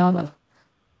chain to the other.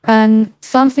 And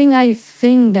something I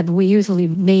think that we usually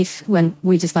miss when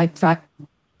we just like track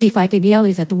DeFi TBL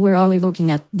is that we're only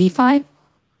looking at DeFi,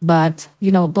 but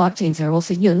blockchains are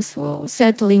also used for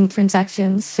settling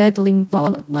transactions, settling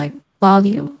like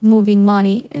value, moving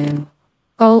money, and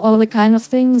all the kind of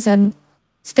things. And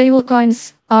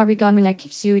stablecoins are becoming like a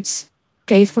huge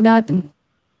case for that. And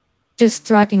just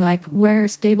tracking like where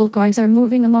stablecoins are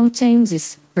moving among chains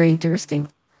is very interesting.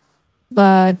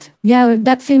 But yeah,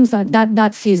 that seems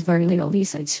that sees very little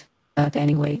research. But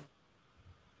anyway.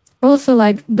 Also,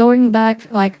 like going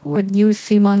back, like what you,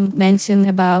 Simon, mentioned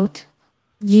about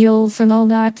yields and all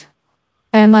that,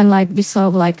 and then like we saw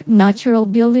like natural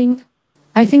building.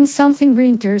 I think something very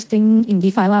interesting in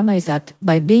DefiLlama is that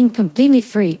by being completely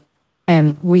free,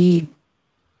 and we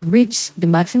reach the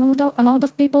maximum amount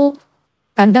of people,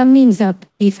 and that means that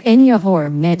if any of our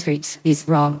metrics is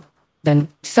wrong, then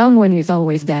someone is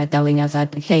always there telling us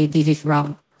that, hey, this is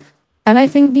wrong. And I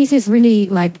think this is really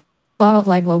like part of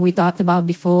like what we talked about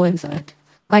before, is that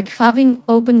like having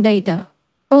open data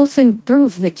also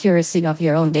improves the accuracy of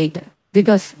your own data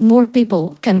because more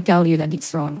people can tell you that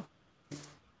it's wrong.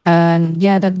 And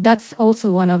yeah, that's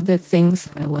also one of the things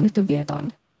I wanted to get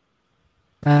on.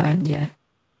 And yeah.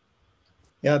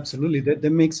 Yeah, absolutely.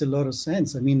 That makes a lot of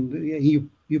sense. I mean,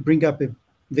 you bring up a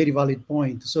very valid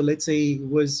point. So let's say it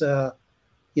was,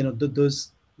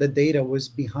 those the data was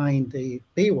behind a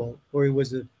paywall, or it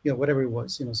was a, whatever it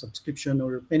was, subscription,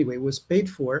 or anyway, it was paid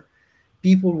for,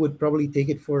 people would probably take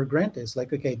it for granted. It's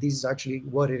like, okay, this is actually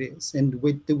what it is, and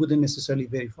they wouldn't necessarily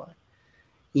verify.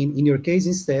 In your case,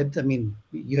 instead, I mean,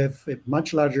 you have a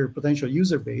much larger potential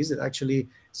user base that actually,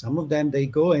 some of them, they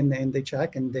go and they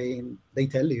check, and they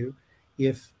tell you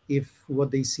if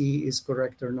what they see is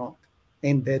correct or not.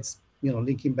 And that's,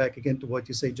 linking back again to what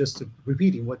you say, just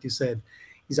repeating what you said,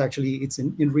 is actually, it's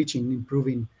enriching,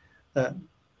 improving a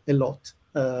lot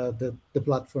the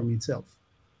platform itself.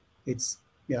 It's,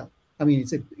 yeah, I mean,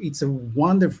 it's a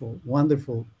wonderful,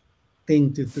 wonderful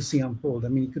thing to see unfold. I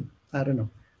mean, you could, I don't know,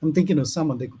 I'm thinking of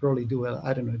someone that could probably do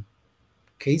I don't know,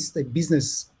 a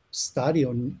business study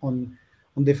on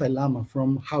DefiLlama from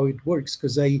how it works.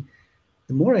 Because the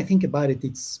more I think about it,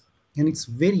 it's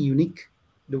very unique,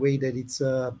 the way that it's,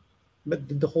 but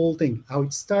the whole thing, how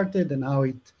it started and how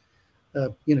it,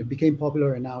 became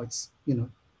popular, and now it's,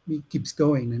 it keeps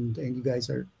going, and you guys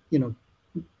are,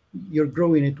 you're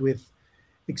growing it with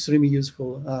extremely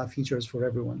useful features for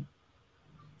everyone.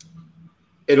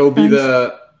 It'll be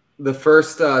the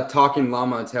first talking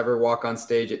llama to ever walk on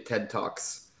stage at TED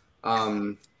Talks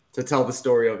to tell the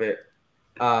story of it.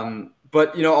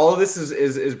 But all of this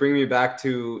is bringing me back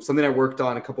to something I worked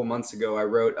on a couple months ago. I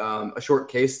wrote a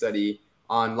short case study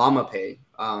on LlamaPay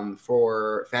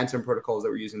for Fantom protocols that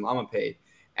were using LlamaPay.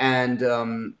 And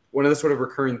one of the sort of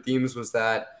recurring themes was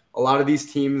that a lot of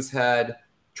these teams had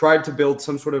tried to build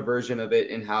some sort of version of it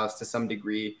in-house to some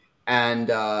degree. And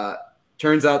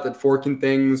turns out that forking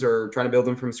things or trying to build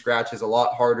them from scratch is a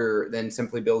lot harder than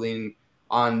simply building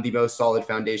on the most solid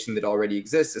foundation that already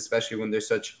exists, especially when there's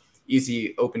such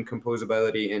easy open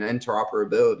composability and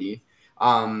interoperability.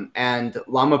 And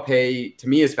LlamaPay, to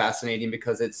me, is fascinating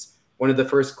because it's one of the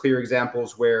first clear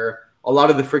examples where a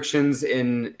lot of the frictions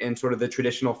in sort of the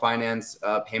traditional finance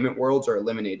payment worlds are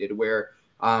eliminated, where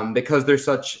because there's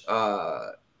such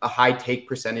a high take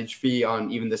percentage fee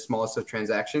on even the smallest of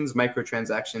transactions,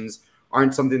 microtransactions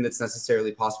aren't something that's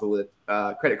necessarily possible with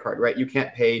a credit card, right? You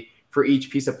can't pay for each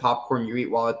piece of popcorn you eat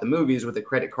while at the movies with a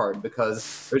credit card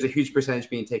because there's a huge percentage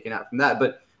being taken out from that.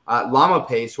 But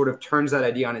LlamaPay sort of turns that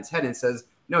idea on its head and says,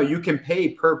 no, you can pay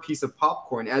per piece of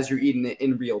popcorn as you're eating it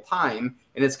in real time,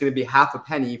 and it's going to be half a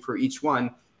penny for each one,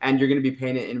 and you're going to be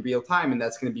paying it in real time, and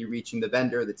that's going to be reaching the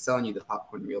vendor that's selling you the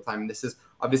popcorn in real time. And this is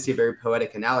obviously a very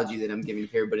poetic analogy that I'm giving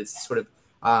here, but it's sort of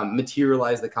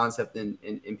materialized the concept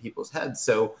in people's heads.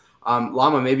 So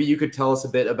Llama, maybe you could tell us a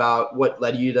bit about what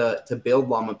led you to build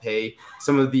LlamaPay,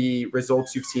 some of the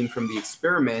results you've seen from the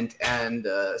experiment, and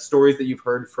stories that you've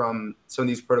heard from some of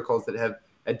these protocols that have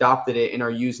adopted it and are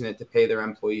using it to pay their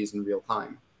employees in real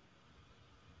time.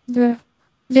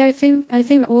 Yeah, I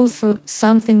think also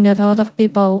something that a lot of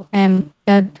people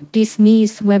that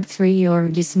dismiss Web3 or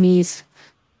dismiss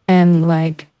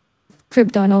like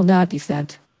crypto and all that is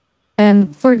that,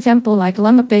 and for example, like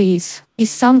LlamaPay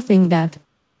is something that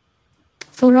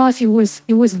for us it was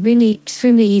really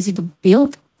extremely easy to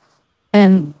build,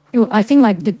 and I think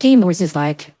like the team was just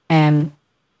like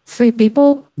 3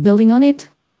 people building on it.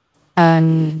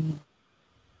 And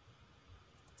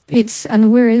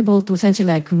we're able to essentially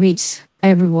like reach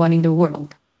everyone in the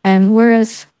world. And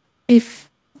whereas if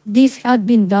this had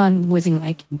been done within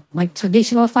like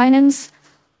traditional finance,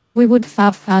 we would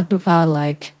have had to have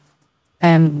like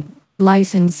a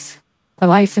license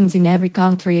in every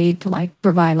country to like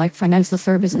provide like financial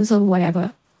services or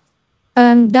whatever.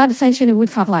 And that essentially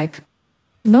would have like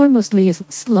enormously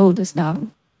slowed us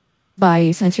down by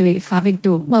essentially having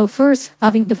to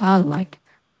have like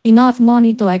enough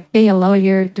money to like pay a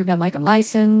lawyer to get like a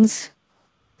license,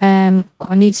 and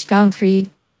on each country,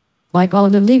 like all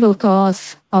the legal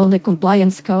costs, all the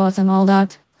compliance costs and all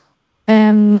that.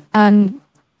 And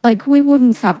like we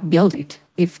wouldn't have built it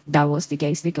if that was the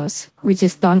case, because we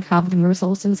just don't have the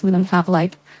resources, we don't have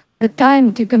like the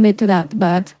time to commit to that.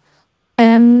 But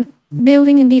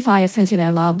building in DeFi essentially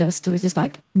allowed us to just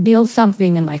like build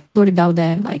something and like put it out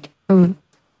there, like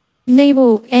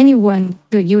enable anyone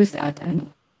to use that. And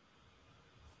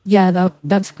yeah,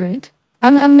 that's great.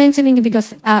 I'm mentioning it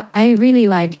because I really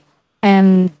like,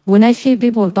 and when I see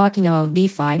people talking about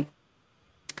DeFi,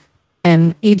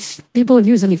 and it's people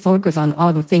usually focus on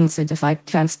other things such as like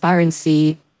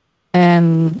transparency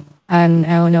and I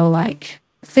don't know, like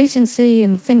efficiency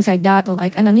and things like that, or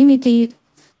like anonymity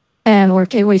or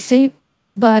KYC.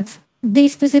 But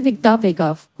this specific topic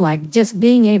of like just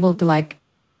being able to like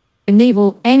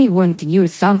enable anyone to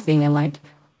use something and like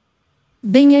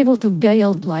being able to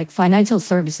build like financial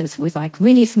services with like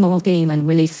really small team and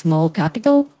really small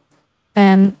capital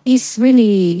is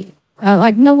really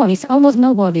like almost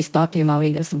nobody's talking about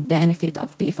it as the benefit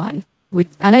of DeFi.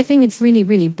 And I think it's really,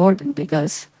 really important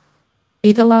because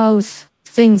it allows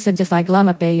things such as like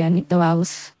LlamaPay, and it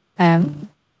allows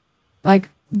like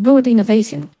good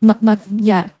innovation.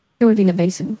 Good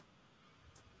innovation.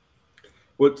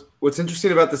 What's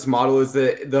interesting about this model is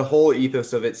that the whole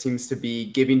ethos of it seems to be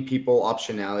giving people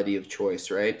optionality of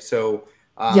choice, right? So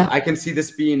I can see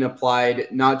this being applied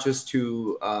not just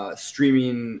to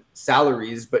streaming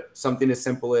salaries, but something as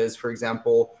simple as, for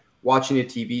example, watching a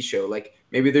TV show. Like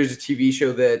maybe there's a TV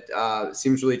show that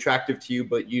seems really attractive to you,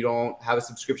 but you don't have a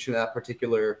subscription to that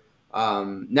particular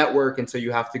network, and so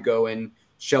you have to go and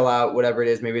shell out whatever it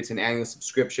is. Maybe it's an annual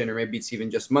subscription, or maybe it's even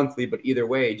just monthly, but either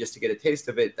way, just to get a taste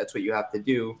of it, that's what you have to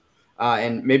do.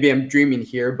 And maybe I'm dreaming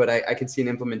here, but I can see an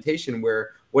implementation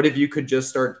where what if you could just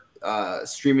start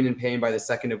streaming and paying by the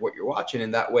second of what you're watching,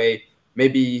 and that way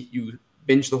maybe you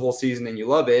binge the whole season and you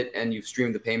love it and you've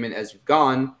streamed the payment as you've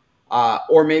gone,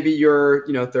 or maybe you're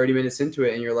 30 minutes into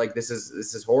it and you're like, this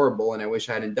is horrible and I wish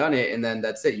I hadn't done it, and then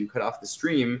that's it, you cut off the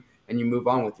stream and you move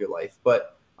on with your life.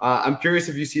 But I'm curious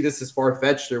if you see this as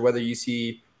far-fetched, or whether you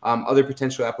see other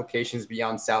potential applications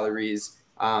beyond salaries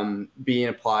being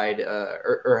applied,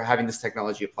 or having this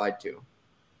technology applied to.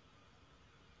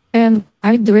 And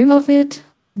I dream of it,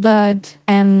 but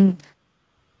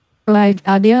like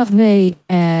at the end of the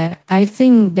day, I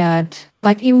think that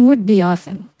like it would be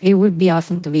awesome. It would be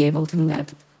awesome to be able to do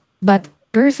that. But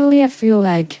personally, I feel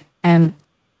like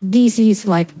this is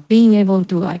like being able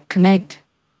to like connect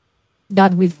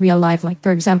that with real life. Like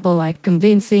for example, like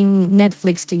convincing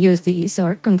Netflix to use these,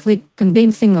 or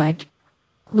convincing like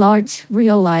large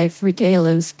real life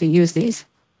retailers to use this.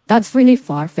 That's really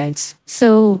far-fetched.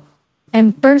 So,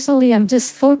 and personally, I'm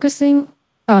just focusing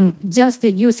on just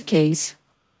the use case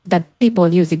that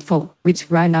people use it for, which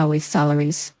right now is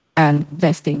salaries and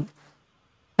vesting.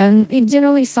 And it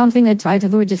generally is something I try to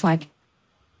do, just like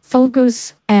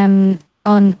focus on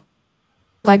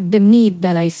like the need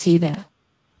that I see there.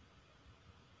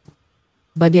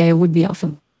 But yeah, it would be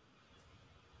awesome.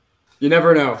 You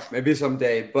never know, maybe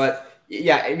someday. But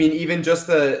yeah, I mean, even just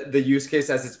the use case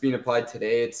as it's being applied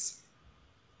today, I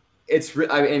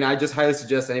just highly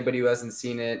suggest anybody who hasn't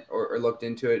seen it or looked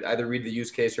into it, either read the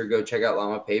use case or go check out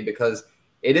LlamaPay, because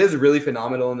it is really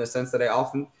phenomenal in the sense that I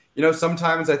often,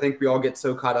 sometimes I think we all get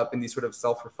so caught up in these sort of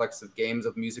self-reflexive games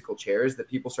of musical chairs that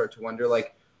people start to wonder,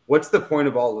 like, what's the point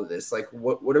of all of this? Like,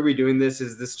 what are we doing this?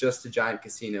 Is this just a giant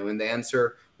casino? And the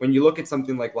answer, when you look at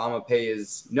something like LlamaPay,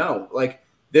 is no. Like,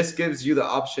 this gives you the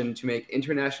option to make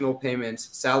international payments,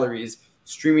 salaries,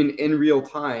 streaming in real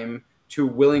time to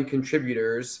willing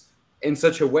contributors in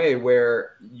such a way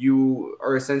where you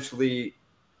are essentially,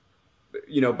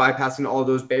 bypassing all of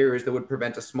those barriers that would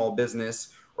prevent a small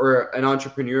business or an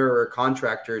entrepreneur or a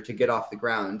contractor to get off the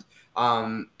ground.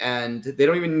 And they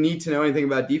don't even need to know anything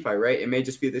about DeFi, right? It may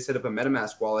just be they set up a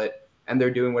MetaMask wallet and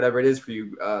they're doing whatever it is for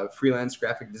you, freelance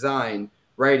graphic design,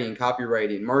 writing,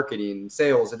 copywriting, marketing,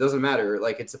 sales. It doesn't matter.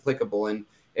 Like, it's applicable. And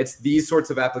it's these sorts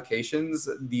of applications,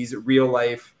 these real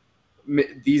life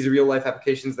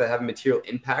applications that have material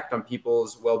impact on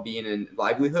people's well-being and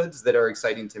livelihoods that are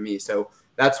exciting to me. So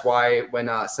that's why when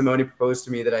Simone proposed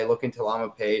to me that I look into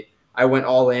LlamaPay, I went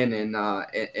all in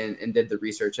and did the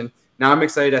research. And now I'm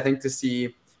excited, I think, to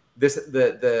see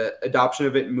the adoption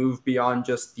of it move beyond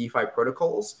just DeFi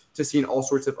protocols to seeing all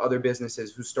sorts of other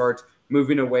businesses who start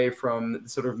moving away from the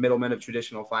sort of middlemen of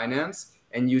traditional finance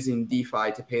and using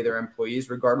DeFi to pay their employees,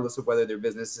 regardless of whether their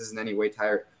business is in any way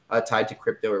tied to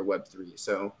crypto or Web3.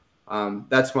 So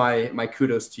that's my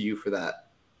kudos to you for that.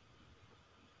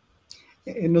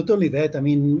 And not only that, I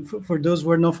mean, for those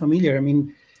who are not familiar, I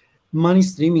mean, money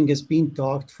streaming has been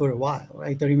talked for a while,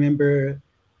 right? I remember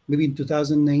maybe in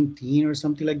 2019 or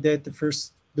something like that, the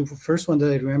first one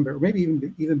that I remember, maybe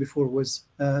even before, was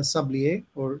Sablier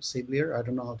or Sablier, I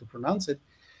don't know how to pronounce it,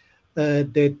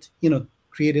 that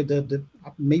created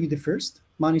maybe the first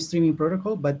money streaming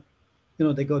protocol, but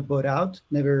they got bought out.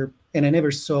 I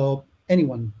never saw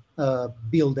anyone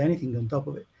build anything on top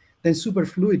of it. Then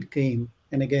Superfluid came,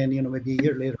 and again, maybe a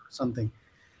year later or something.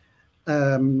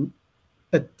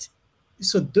 But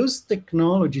so those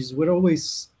technologies were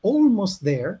always almost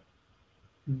there,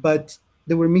 but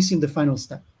they were missing the final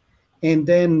step. And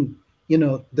then,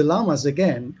 the llamas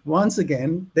once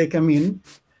again, they come in,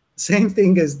 same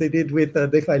thing as they did with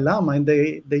DefiLlama, and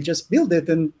they just build it,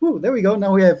 and there we go.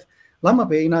 Now we have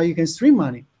LlamaPay. Now you can stream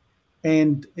money.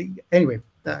 And anyway,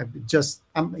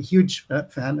 I'm a huge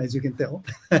fan, as you can tell,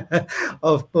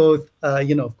 of both,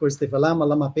 of course, DefiLlama,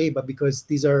 LlamaPay, but because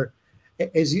these are,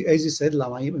 as you said,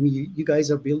 Llama, I mean, you guys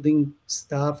are building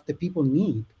stuff that people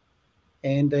need.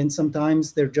 and then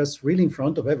sometimes they're just really in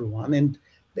front of everyone. And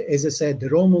as I said,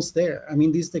 they're almost there. I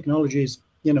mean, these technologies,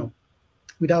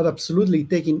 without absolutely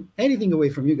taking anything away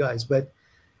from you guys, but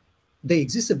they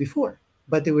existed before,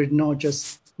 but they were not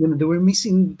just, they were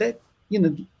missing that,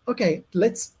 okay,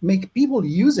 let's make people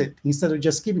use it instead of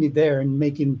just keeping it there and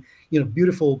making,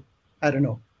 beautiful, I don't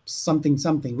know, something,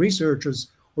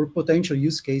 researchers or potential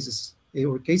use cases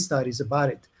or case studies about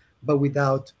it, but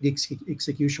without the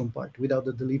execution part, without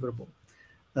the deliverable.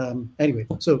 Anyway,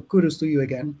 so kudos to you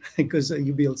again, because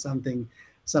you built something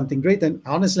great. And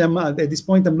honestly, I'm at this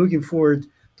point, I'm looking forward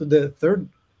to the third,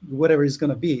 whatever it's going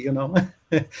to be, you're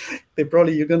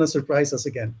going to surprise us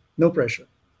again. No pressure.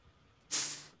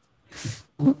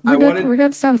 We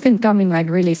got something coming like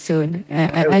really soon.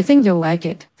 I think you'll like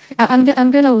it.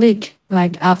 I'm going to leak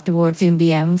like afterwards in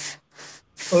DMs.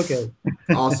 Okay.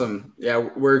 Awesome. Yeah,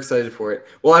 we're excited for it.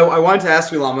 Well, I wanted to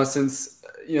ask you, Llama, since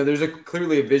there's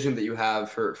clearly a vision that you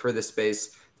have for this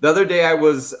space. The other day, I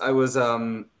was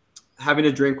having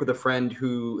a drink with a friend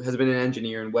who has been an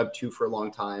engineer in Web 2 for a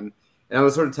long time, and I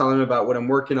was sort of telling him about what I'm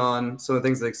working on, some of the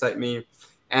things that excite me,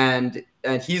 and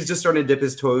he's just starting to dip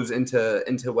his toes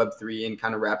into Web 3 and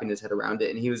kind of wrapping his head around it.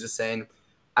 And he was just saying,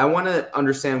 I want to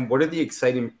understand what are the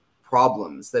exciting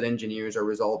problems that engineers are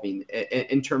resolving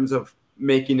in terms of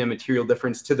making a material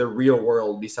difference to the real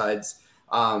world, besides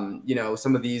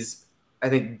some of these, I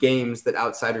think, games that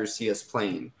outsiders see us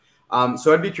playing.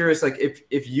 So I'd be curious, like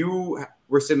if you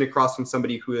were sitting across from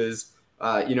somebody who is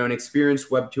an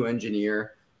experienced Web 2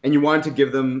 engineer, and you wanted to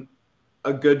give them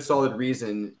a good solid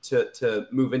reason to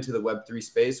move into the Web 3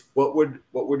 space, what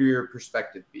would your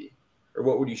perspective be, or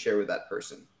what would you share with that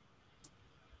person?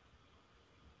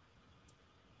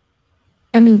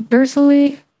 I mean,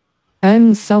 personally,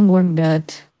 I'm someone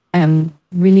that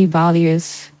really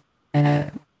values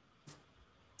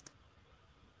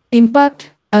impact,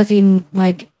 as in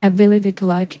like ability to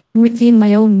like within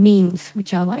my own means,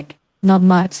 which are like not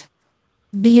much,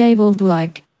 be able to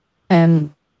like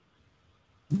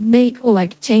make or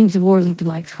like change the world into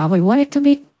like how I want it to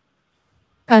be.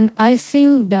 And I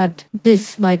feel that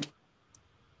this like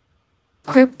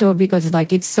crypto, because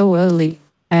like it's so early,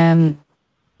 and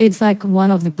it's like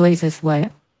one of the places where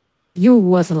you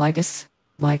was like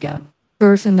a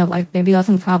person that like maybe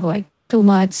doesn't have like too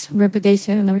much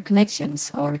reputation or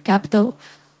connections or capital,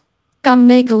 can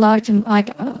make a large like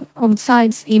on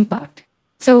sides impact.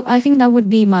 So I think that would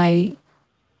be my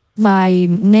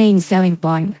main selling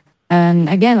point. And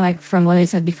again, like from what I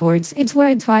said before, it's where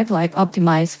I try to like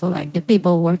optimize for like the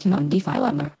people working on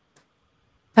DefiLlama.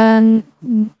 And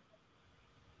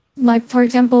like for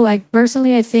example, like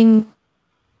personally, I think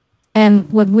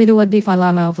what we do at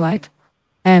DefiLlama of like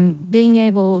being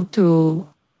able to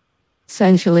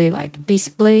essentially like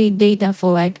display data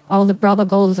for like all the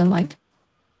protocols and like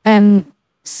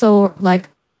so like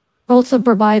also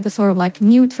provide a sort of like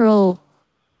neutral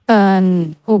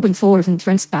and open source and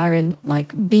transparent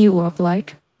like view of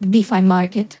like the DeFi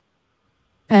market,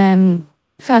 and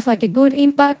has like a good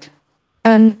impact.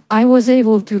 And I was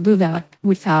able to do that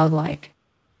without like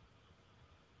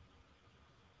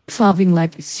having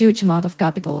like a huge amount of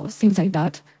capital, things like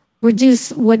that, which is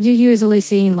what you usually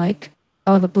see in like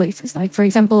other places. Like for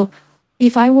example,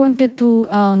 if I wanted to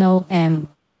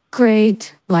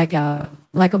create like a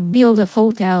build a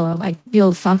hotel or like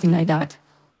build something like that,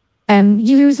 and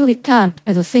you usually can't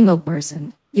as a single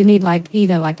person. You need like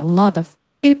either like a lot of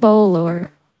people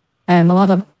or a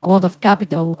lot of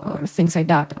capital or things like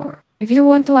that. Or if you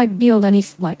want to like build any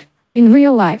like in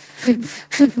real life,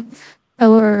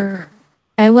 or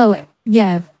well,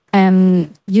 yeah,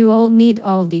 you all need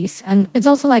all these. And it's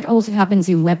also like also happens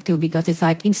in Web 2, because it's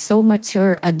like it's so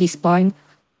mature at this point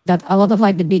that a lot of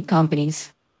like the big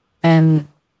companies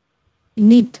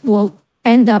will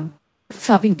end up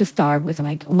having to start with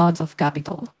like lots of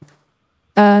capital.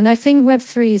 And I think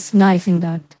Web3 is nice in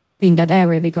that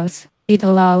area, because it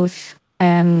allows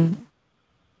like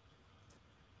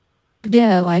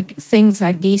things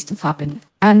like these to happen.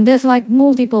 And there's like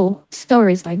multiple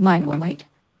stories like mine where like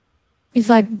it's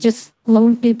like just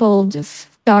lone people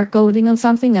just start coding on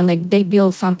something, and like they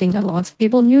build something that lots of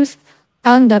people use,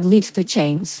 and that leads to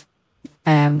change.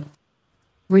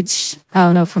 Which I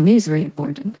don't know, for me is really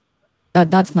important.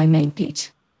 That's my main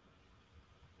pitch.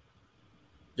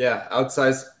 Yeah,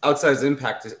 outsized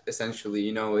impact, essentially.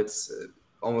 It's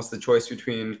almost the choice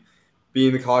between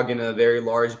being the cog in a very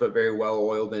large but very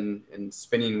well-oiled and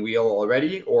spinning wheel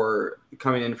already, or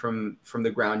coming in from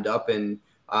the ground up and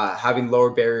having lower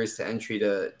barriers to entry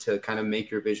to kind of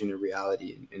make your vision a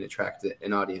reality and attract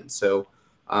an audience. So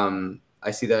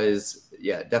I see that as,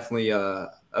 yeah, definitely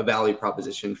a value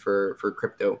proposition for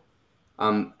crypto.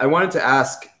 I wanted to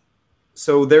ask,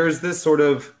 so there's this sort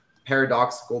of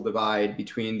paradoxical divide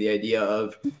between the idea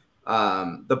of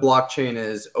the blockchain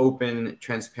is open,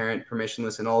 transparent,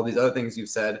 permissionless, and all these other things you've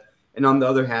said. And on the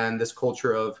other hand, this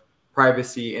culture of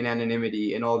privacy and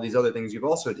anonymity and all these other things you've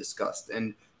also discussed.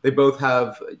 And they both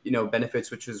have,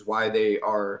 benefits, which is why they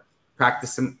are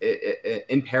practiced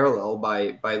in parallel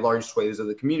by large swathes of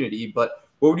the community. But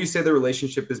what would you say the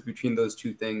relationship is between those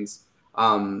two things?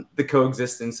 The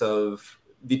coexistence of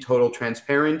the total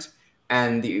transparent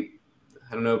and the,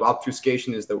 I don't know if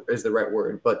obfuscation is the right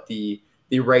word, but the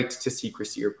right to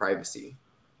secrecy or privacy.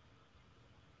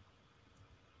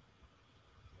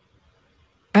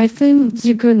 I think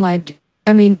you could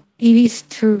it is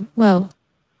true. Well,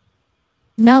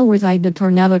 now with the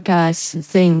tornado cash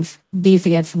things, this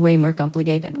gets way more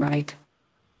complicated, right?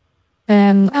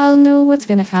 And I'll know what's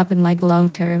gonna happen long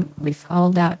term with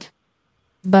all that.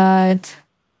 But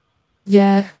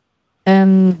yeah,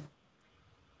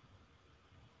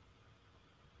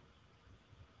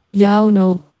 yeah, I'll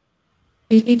know.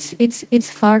 It's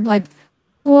hard.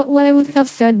 What I would have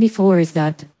said before is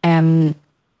that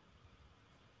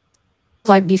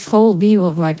this whole view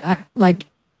of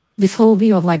this whole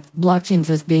view of blockchains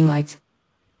as being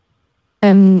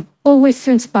always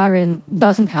transparent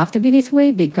doesn't have to be this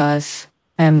way, because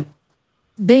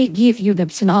they give you the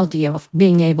optionality of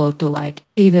being able to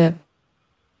either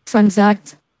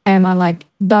transact and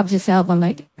dub yourself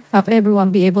and have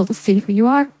everyone be able to see who you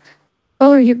are,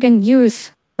 or you can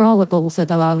use protocols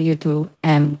that allow you to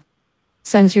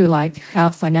since you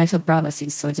have financial privacy,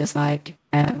 such as the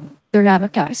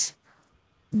avatars.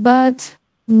 But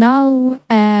now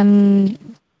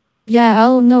yeah, I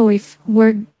don't know if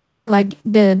we're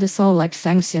this whole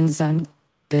sanctions and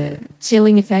the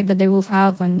chilling effect that they will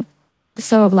have, and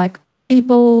sort of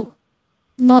people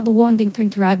not wanting to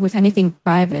interact with anything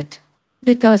private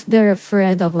because they're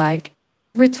afraid of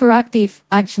retroactive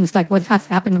actions, like what has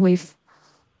happened with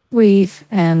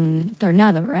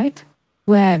Tornado, right?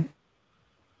 Where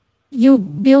you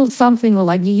build something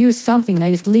or you use something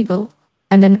that is legal,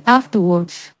 and then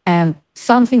afterwards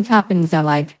something happens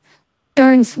that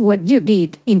turns what you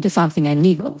did into something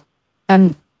illegal,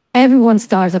 and everyone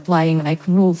starts applying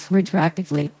rules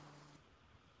retroactively.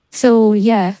 So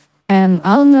yeah, and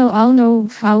I'll know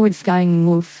how it's going to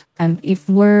move, and if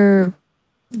we're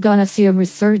gonna see a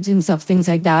resurgence of things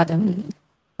like that, and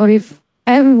or if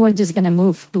everyone's just gonna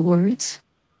move towards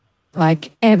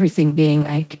everything being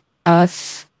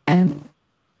us, and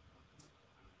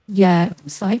yeah,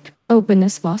 it's open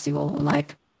as possible,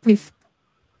 with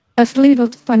as little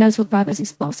financial privacy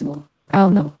as possible. I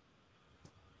don't know.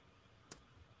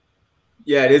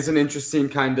 Yeah, it is an interesting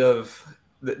kind of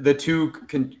the two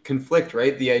conflict,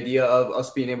 right? The idea of us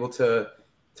being able to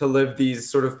live these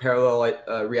sort of parallel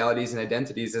realities and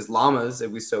identities as llamas,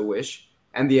 if we so wish,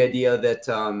 and the idea that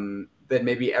that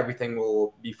maybe everything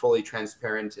will be fully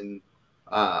transparent and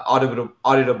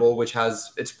auditable, which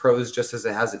has its pros just as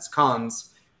it has its cons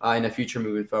in a future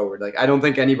moving forward. I don't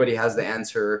think anybody has the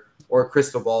answer or a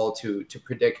crystal ball to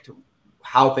predict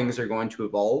how things are going to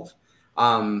evolve.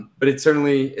 But it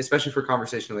certainly, especially for a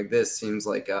conversation like this, seems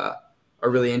like a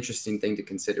really interesting thing to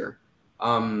consider.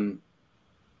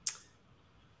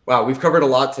 Wow, we've covered a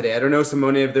lot today. I don't know,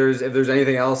 Simone, if there's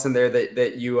anything else in there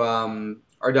that you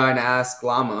are dying to ask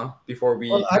Llama before we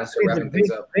kind of start wrapping things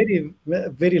up.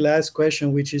 Very last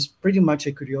question, which is pretty much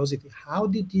a curiosity. How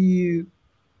did you?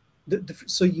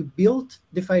 So you built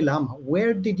DefiLlama.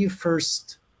 Where did you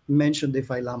first mention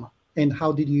DefiLlama, and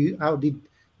how did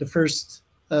the first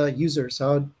users,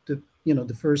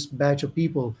 the first batch of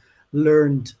people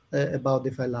learned about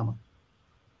DefiLlama?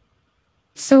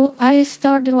 So I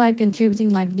started contributing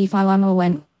DefiLlama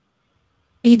when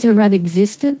it already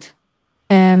existed.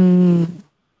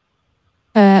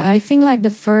 I think the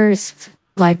first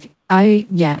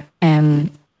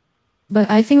but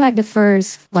I think the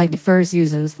first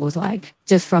users was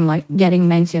just from getting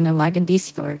mentioned in in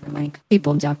Discord, and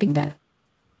people jumping there.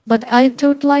 But I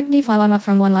took DefiLlama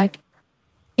from when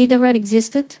it already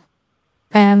existed,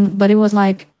 but it was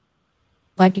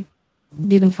it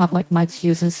didn't have much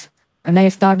uses, and I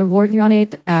started working on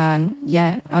it, and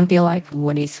yeah, until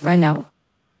what is right now.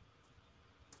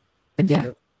 But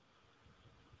yeah.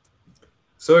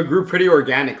 So it grew pretty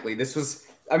organically. This was,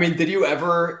 I mean, did you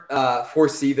ever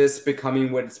foresee this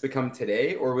becoming what it's become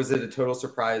today, or was it a total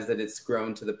surprise that it's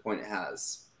grown to the point it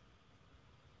has?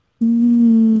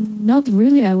 Not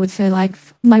really, I would say.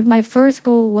 My first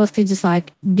goal was to just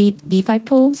beat DeFi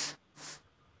polls,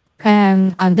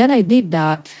 and then I did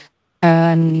that,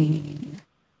 and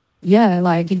yeah,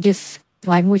 it just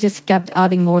we just kept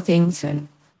adding more things, and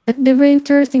the very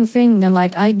interesting thing that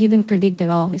like I didn't predict at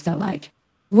all is that like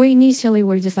we initially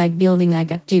were just like building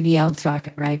like a TVL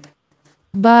tracker, right?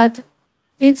 But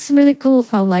it's really cool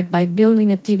how like by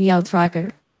building a TVL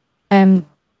tracker,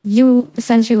 you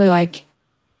essentially like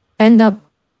end up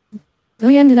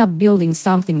we ended up building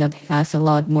something that has a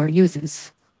lot more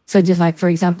uses. So just like for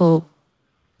example,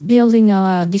 building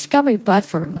a discovery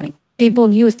platform, like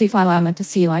people use DefiLlama to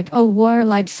see like, oh, what are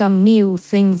like some new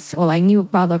things or like new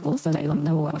protocols that I don't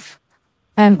know of.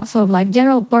 And also like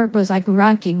general purpose like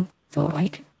ranking for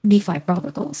like DeFi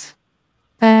protocols.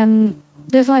 And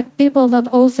there's like people that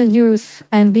also use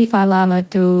DefiLlama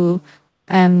to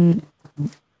um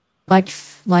like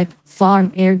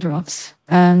farm airdrops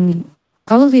and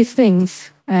all of these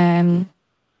things. And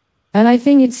I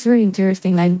think it's really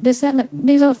interesting. Like these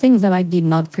are things that I did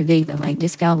not predict. And like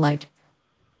this kind of like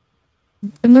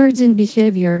emergent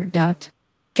behavior that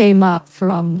came up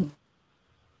from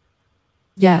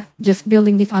just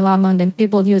building the DefiLlama and then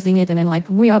people using it and then like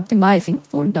re-optimizing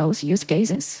for those use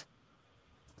cases.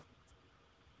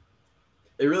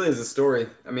 It really is a story.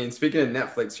 I mean, speaking of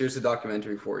Netflix, here's a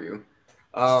documentary for you.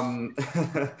 I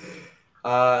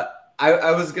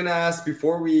was gonna ask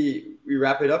before we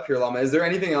wrap it up here, Llama. Is there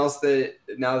anything else that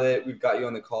now that we've got you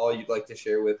on the call, you'd like to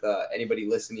share with anybody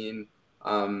listening?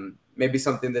 Maybe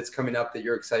something that's coming up that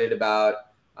you're excited about,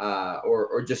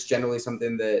 or just generally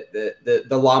something that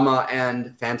the Llama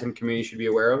and Fantom community should be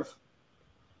aware of.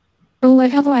 So I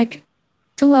have like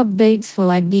two updates for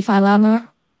like DefiLlama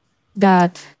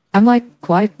that I'm like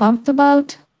quite pumped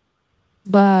about,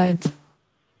 but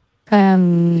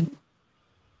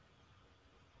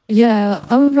yeah,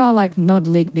 overall like not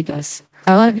leak because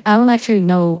I don't actually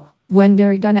know when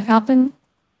they're gonna happen.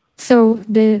 So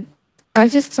I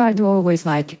just try to always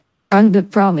like under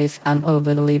promise and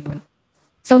over deliver.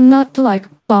 So not to like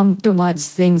pump too much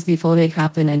things before they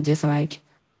happen and just like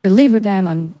deliver them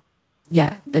and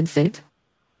yeah, that's it.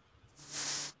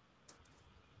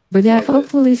 But yeah, Love it.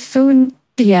 hopefully soon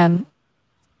PM.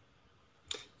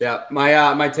 Yeah, my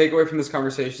takeaway from this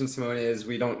conversation, Simone, is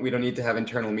we don't need to have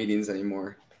internal meetings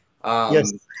anymore.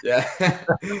 Yes. Yeah,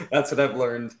 that's what I've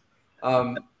learned.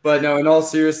 But no, in all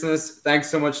seriousness, thanks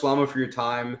so much, Llama, for your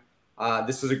time.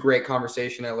 This was a great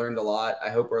conversation. I learned a lot. I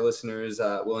hope our listeners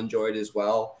will enjoy it as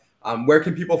well. Where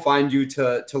can people find you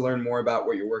to learn more about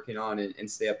what you're working on and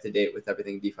stay up to date with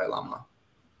everything DefiLlama?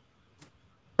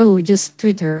 Oh, just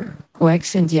Twitter or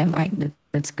xngmi.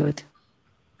 That's good.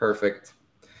 Perfect.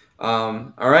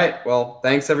 All right. Well,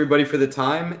 thanks everybody for the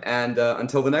time, and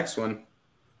until the next one.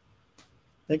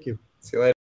 Thank you. See you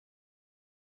later.